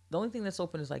 The only thing that's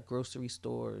open is like grocery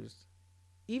stores,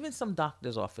 even some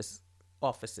doctor's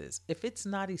offices. If it's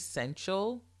not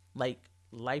essential, like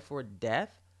life or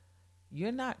death,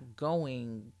 you're not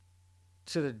going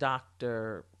to the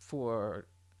doctor for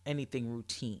anything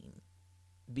routine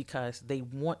because they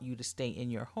want you to stay in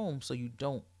your home so you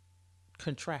don't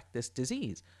contract this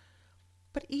disease.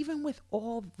 But even with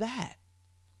all that,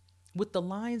 with the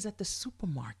lines at the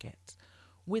supermarkets,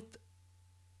 with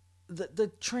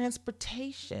the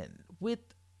transportation, with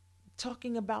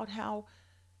talking about how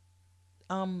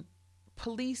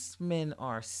policemen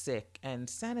are sick and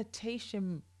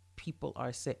sanitation people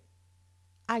are sick,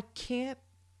 I can't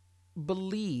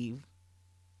believe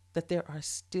that there are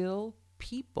still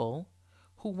people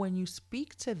who, when you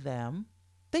speak to them,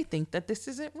 they think that this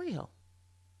isn't real.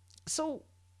 So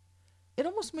it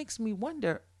almost makes me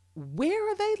wonder,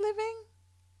 where are they living?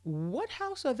 What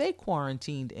house are they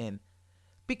quarantined in?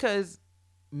 Because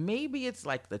maybe it's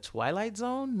like the Twilight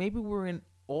Zone. Maybe we're in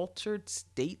altered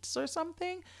states or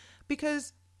something.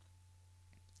 Because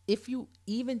if you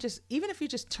even if you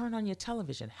just turn on your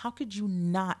television, how could you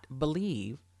not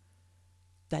believe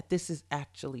that this is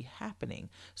actually happening?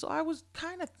 So I was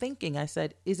kind of thinking, I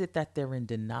said, is it that they're in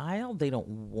denial? They don't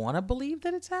want to believe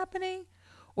that it's happening?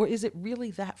 Or is it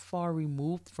really that far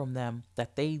removed from them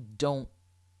that they don't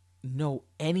know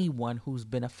anyone who's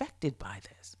been affected by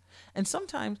this? And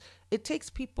sometimes it takes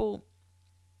people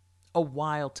a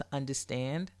while to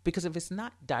understand, because if it's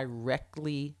not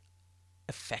directly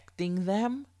affecting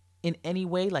them in any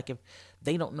way, like if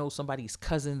they don't know somebody's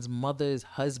cousin's mother's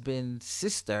husband's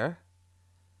sister,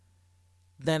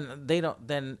 then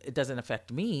it doesn't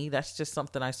affect me. That's just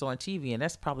something I saw on TV, and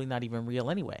that's probably not even real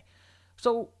anyway.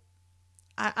 So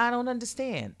I don't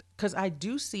understand, because I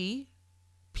do see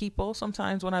people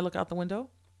sometimes when I look out the window,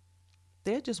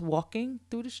 they're just walking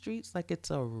through the streets like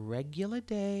it's a regular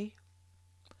day,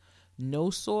 no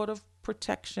sort of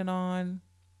protection on,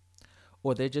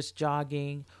 or they're just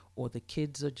jogging, or the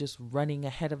kids are just running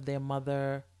ahead of their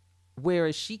mother,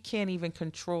 whereas she can't even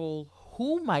control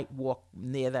who might walk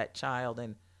near that child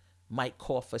and might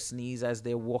cough or sneeze as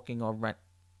they're walking or run.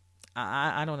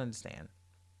 I don't understand.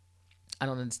 I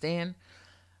don't understand.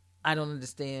 I don't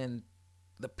understand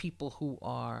the people who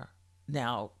are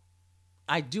now.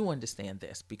 I do understand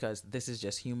this, because this is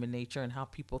just human nature and how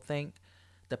people think.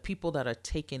 The people that are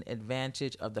taking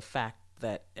advantage of the fact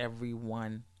that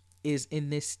everyone is in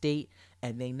this state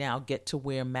and they now get to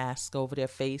wear masks over their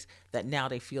face, that now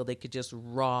they feel they could just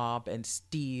rob and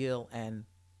steal and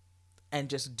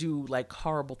just do like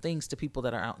horrible things to people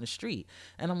that are out in the street.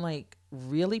 And I'm like,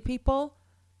 really, people?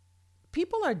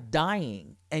 People are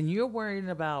dying and you're worrying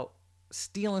about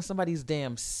stealing somebody's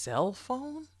damn cell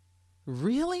phone?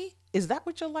 Really? Is that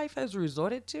what your life has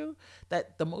resorted to?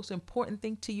 That the most important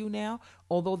thing to you now,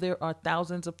 although there are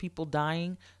thousands of people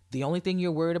dying, the only thing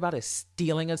you're worried about is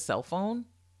stealing a cell phone?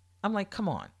 I'm like, come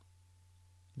on.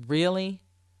 Really?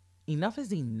 Enough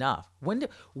is enough.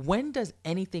 When does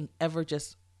anything ever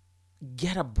just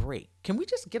get a break? Can we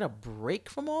just get a break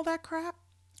from all that crap?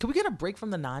 Can we get a break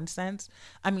from the nonsense?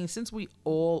 I mean, since we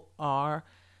all are,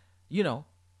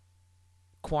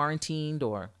 quarantined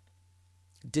or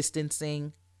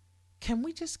distancing, can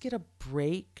we just get a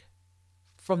break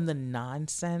from the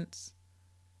nonsense?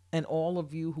 And all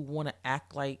of you who want to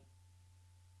act like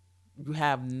you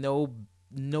have no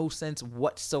sense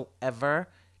whatsoever,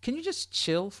 can you just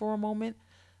chill for a moment?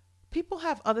 People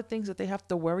have other things that they have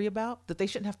to worry about, that they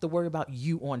shouldn't have to worry about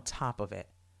you on top of it.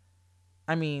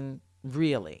 I mean,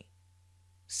 really.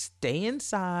 Stay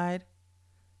inside.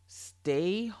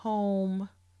 Stay home.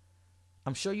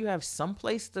 I'm sure you have some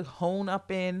place to hone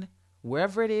up in.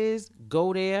 Wherever it is,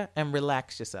 go there and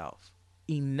relax yourself.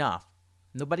 Enough.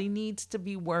 Nobody needs to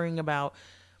be worrying about,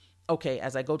 okay,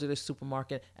 as I go to the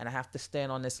supermarket and I have to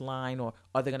stand on this line, or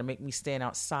are they going to make me stand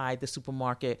outside the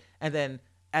supermarket? And then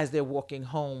as they're walking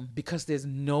home, because there's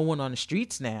no one on the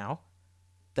streets now,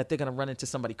 that they're going to run into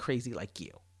somebody crazy like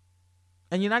you.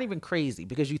 And you're not even crazy,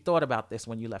 because you thought about this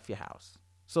when you left your house.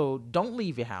 So don't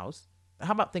leave your house.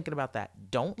 How about thinking about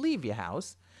that? Don't leave your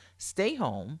house. Stay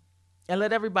home and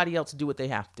let everybody else do what they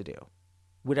have to do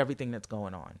with everything that's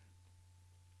going on.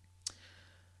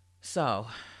 So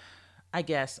I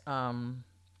guess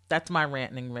that's my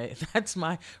ranting. That's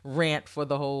my rant for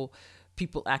the whole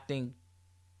people acting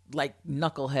like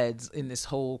knuckleheads in this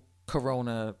whole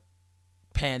corona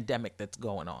pandemic that's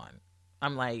going on.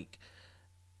 I'm like,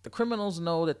 the criminals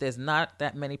know that there's not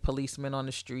that many policemen on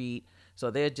the street, so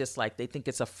they're just like, they think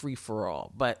it's a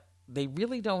free-for-all. But they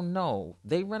really don't know.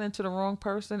 They run into the wrong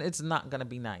person, it's not going to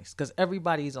be nice, because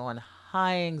everybody's on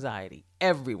high anxiety.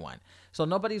 Everyone. So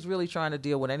nobody's really trying to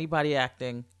deal with anybody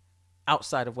acting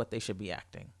outside of what they should be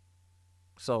acting.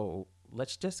 So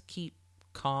let's just keep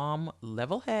calm,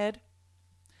 level head.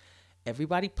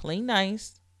 Everybody play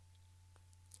nice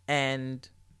and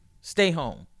stay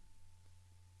home.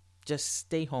 Just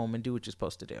stay home and do what you're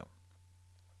supposed to do.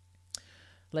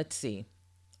 Let's see.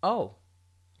 Oh,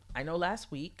 I know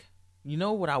last week, you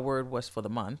know what our word was for the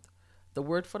month. The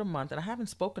word for the month, and I haven't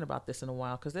spoken about this in a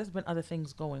while because there's been other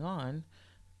things going on.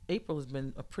 April has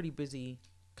been a pretty busy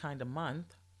kind of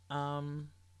month.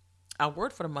 Our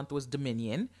word for the month was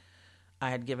dominion. I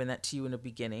had given that to you in the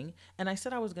beginning, and I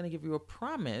said I was going to give you a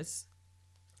promise.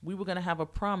 We were going to have a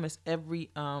promise every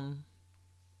time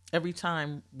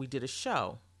we did a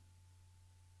show.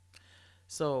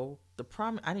 So the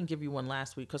promise, I didn't give you one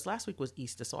last week because last week was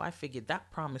Easter, so I figured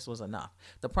that promise was enough.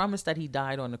 The promise that he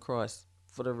died on the cross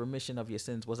for the remission of your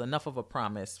sins was enough of a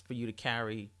promise for you to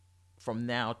carry from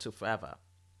now to forever.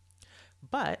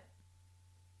 But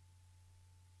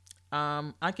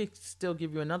I could still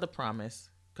give you another promise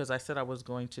because I said I was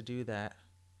going to do that.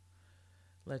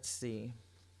 Let's see.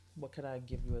 What could I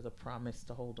give you as a promise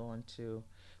to hold on to?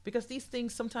 Because these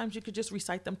things, sometimes you could just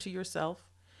recite them to yourself,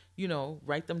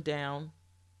 write them down,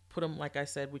 put them, like I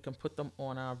said, we can put them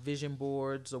on our vision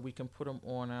boards or we can put them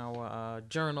on our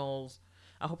journals.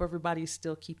 I hope everybody's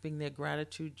still keeping their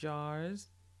gratitude jars.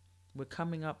 We're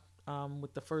coming up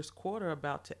with the first quarter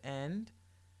about to end.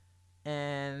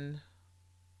 And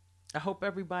I hope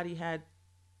everybody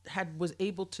was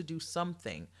able to do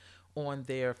something on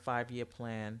their 5-year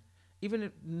plan, even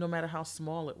if, no matter how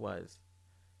small it was.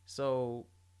 So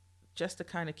just to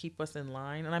kind of keep us in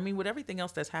line. And I mean, with everything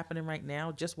else that's happening right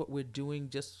now, just what we're doing,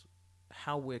 just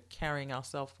how we're carrying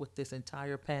ourselves with this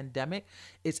entire pandemic,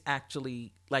 it's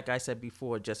actually, like I said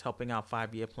before, just helping our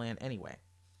 5-year plan anyway.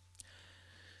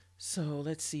 So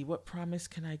let's see, what promise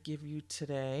can I give you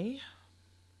today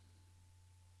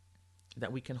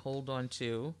that we can hold on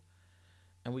to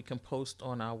and we can post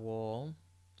on our wall?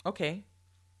 Okay,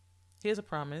 here's a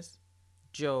promise.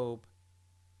 Job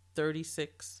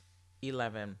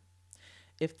 36:11.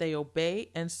 If they obey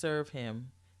and serve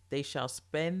him, they shall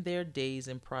spend their days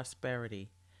in prosperity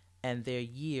and their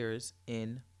years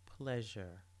in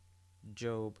pleasure.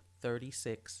 Job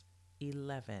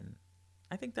 36:11.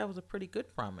 I think that was a pretty good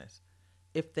promise.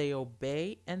 If they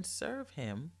obey and serve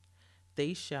him,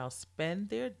 they shall spend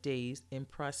their days in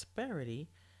prosperity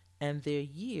and their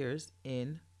years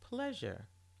in pleasure.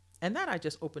 And that I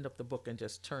just opened up the book and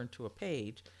just turned to a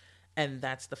page, and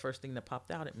that's the first thing that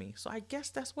popped out at me. So I guess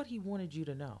that's what he wanted you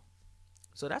to know.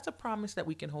 So that's a promise that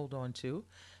we can hold on to.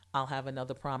 I'll have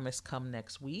another promise come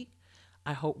next week.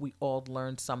 I hope we all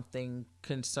learned something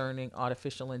concerning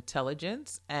artificial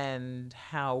intelligence and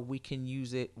how we can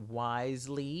use it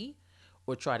wisely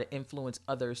or try to influence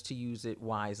others to use it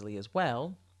wisely as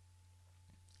well.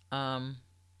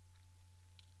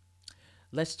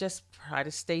 Let's just try to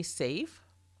stay safe.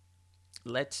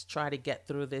 Let's try to get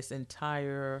through this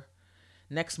entire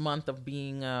next month of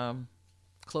being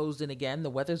closed in again. The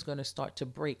weather's going to start to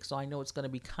break, so I know it's going to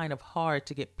be kind of hard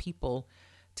to get people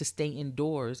to stay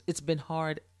indoors. It's been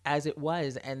hard as it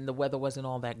was, and the weather wasn't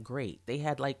all that great. They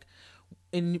had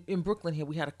in Brooklyn here,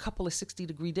 we had a couple of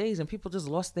 60-degree days, and people just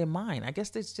lost their mind. I guess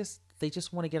they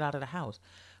just want to get out of the house.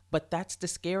 But that's the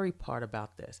scary part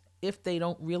about this. If they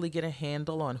don't really get a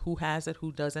handle on who has it,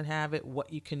 who doesn't have it,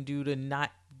 what you can do to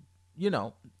not,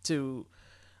 to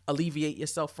alleviate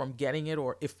yourself from getting it,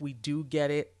 or if we do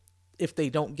get it, if they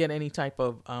don't get any type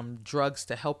of drugs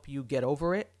to help you get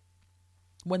over it,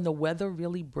 when the weather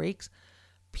really breaks,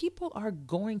 people are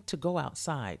going to go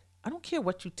outside. I don't care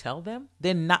what you tell them.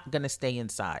 They're not going to stay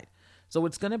inside. So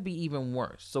it's going to be even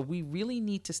worse. So we really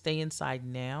need to stay inside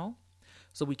now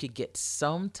so we could get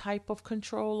some type of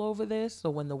control over this. So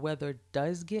when the weather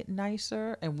does get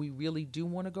nicer and we really do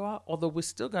want to go out, although we're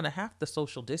still going to have to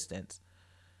social distance.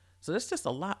 So there's just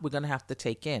a lot we're going to have to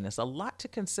take in. It's a lot to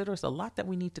consider. It's a lot that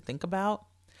we need to think about.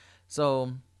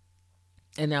 So,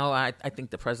 and now I think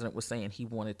the president was saying he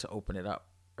wanted to open it up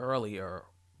earlier,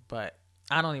 but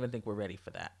I don't even think we're ready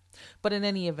for that. But in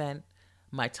any event,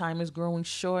 my time is growing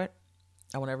short.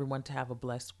 I want everyone to have a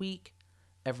blessed week.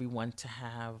 Everyone to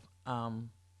have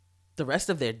the rest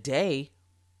of their day,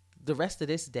 the rest of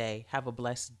this day, have a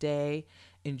blessed day.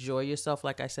 Enjoy yourself.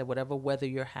 Like I said, whatever weather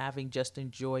you're having, just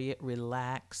enjoy it.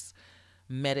 Relax.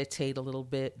 Meditate a little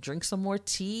bit. Drink some more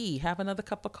tea. Have another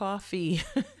cup of coffee.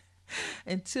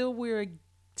 Until we're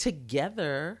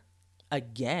together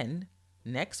again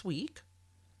next week,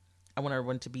 I want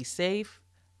everyone to be safe,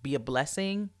 be a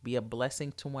blessing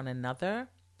to one another.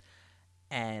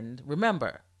 And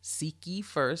remember, seek ye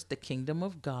first the kingdom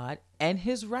of God and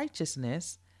his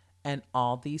righteousness, and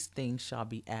all these things shall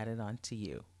be added unto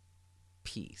you.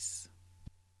 Peace.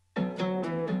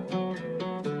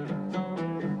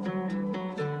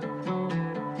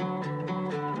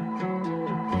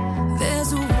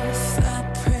 There's a wolf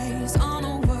that preys on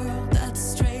a world that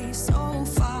strays so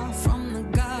far from the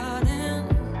garden.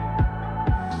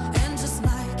 And just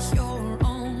like your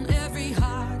own, every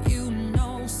heart you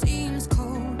know seems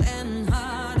cold and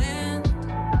hardened.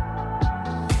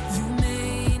 You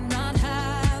may not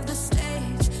have the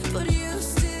stage, but you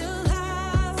still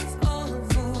have a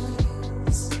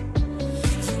voice.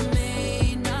 You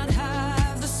may not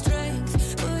have the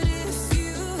strength, but if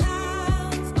you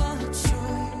have a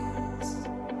choice,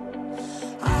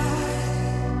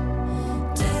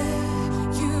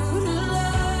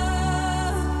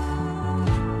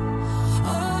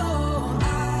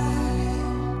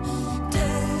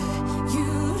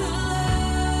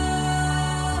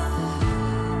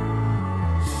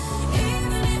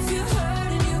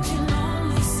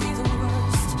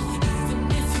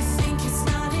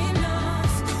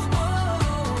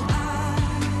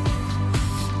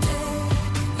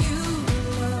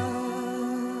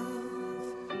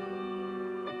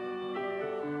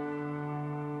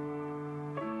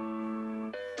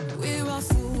 We're all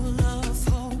full of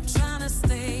hope, trying to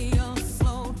stay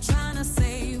afloat, trying to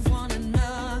save one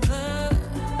another.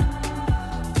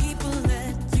 People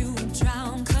let you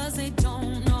drown 'cause they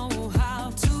don't know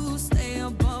how to stay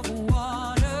above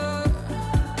water.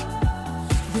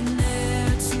 When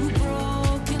they're too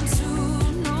broken to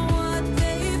know what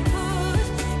they put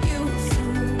you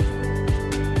through,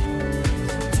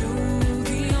 do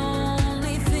the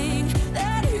only thing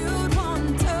that you'd want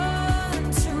done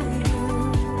to you.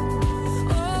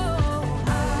 Oh,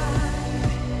 I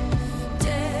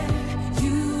dare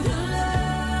you to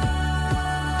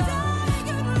love.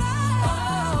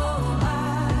 Oh, I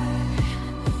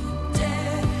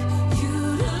dare you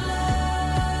to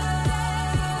love.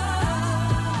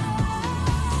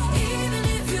 Even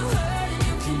if you hurt and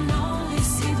you can only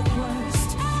see the worst,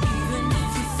 even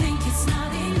if you think it's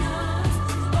not enough.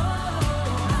 Oh,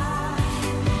 I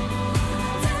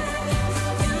dare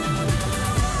you to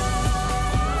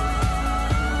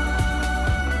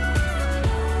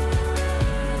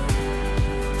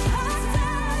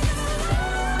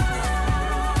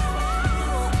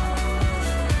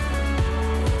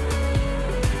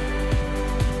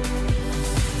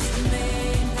You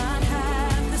may not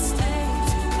have the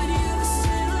stage, but you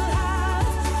still have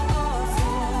a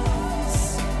voice.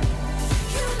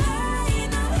 You may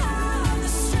not have the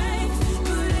strength,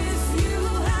 but if you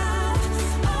have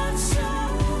a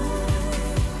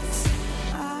choice,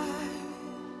 I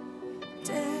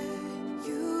dare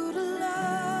you to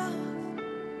love,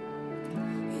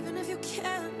 even if you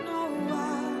can't know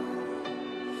why.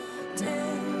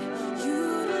 Dare you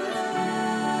to love.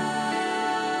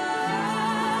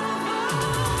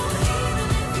 Even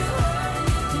if you hurt and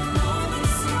you can only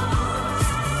see the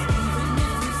worst, even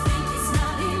if you think it's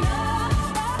not enough.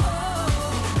 Oh,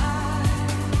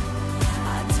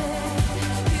 I dare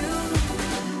you.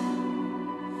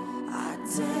 I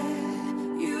dare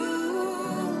you.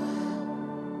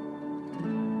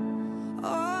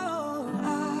 Oh,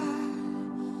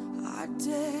 I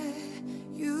dare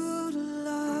you to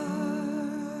love.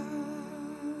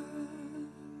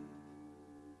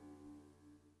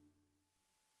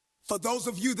 For those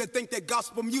of you that think that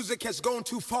gospel music has gone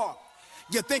too far,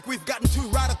 you think we've gotten too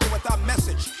radical with our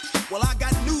message. Well, I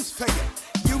got news for you.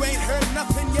 You ain't heard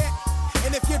nothing yet.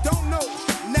 And if you don't know,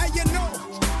 now you know.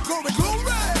 Glory, glory!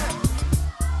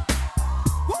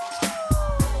 Woo!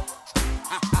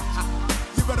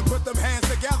 You better put them hands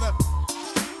together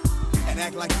and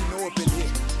act like you know up in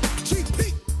here.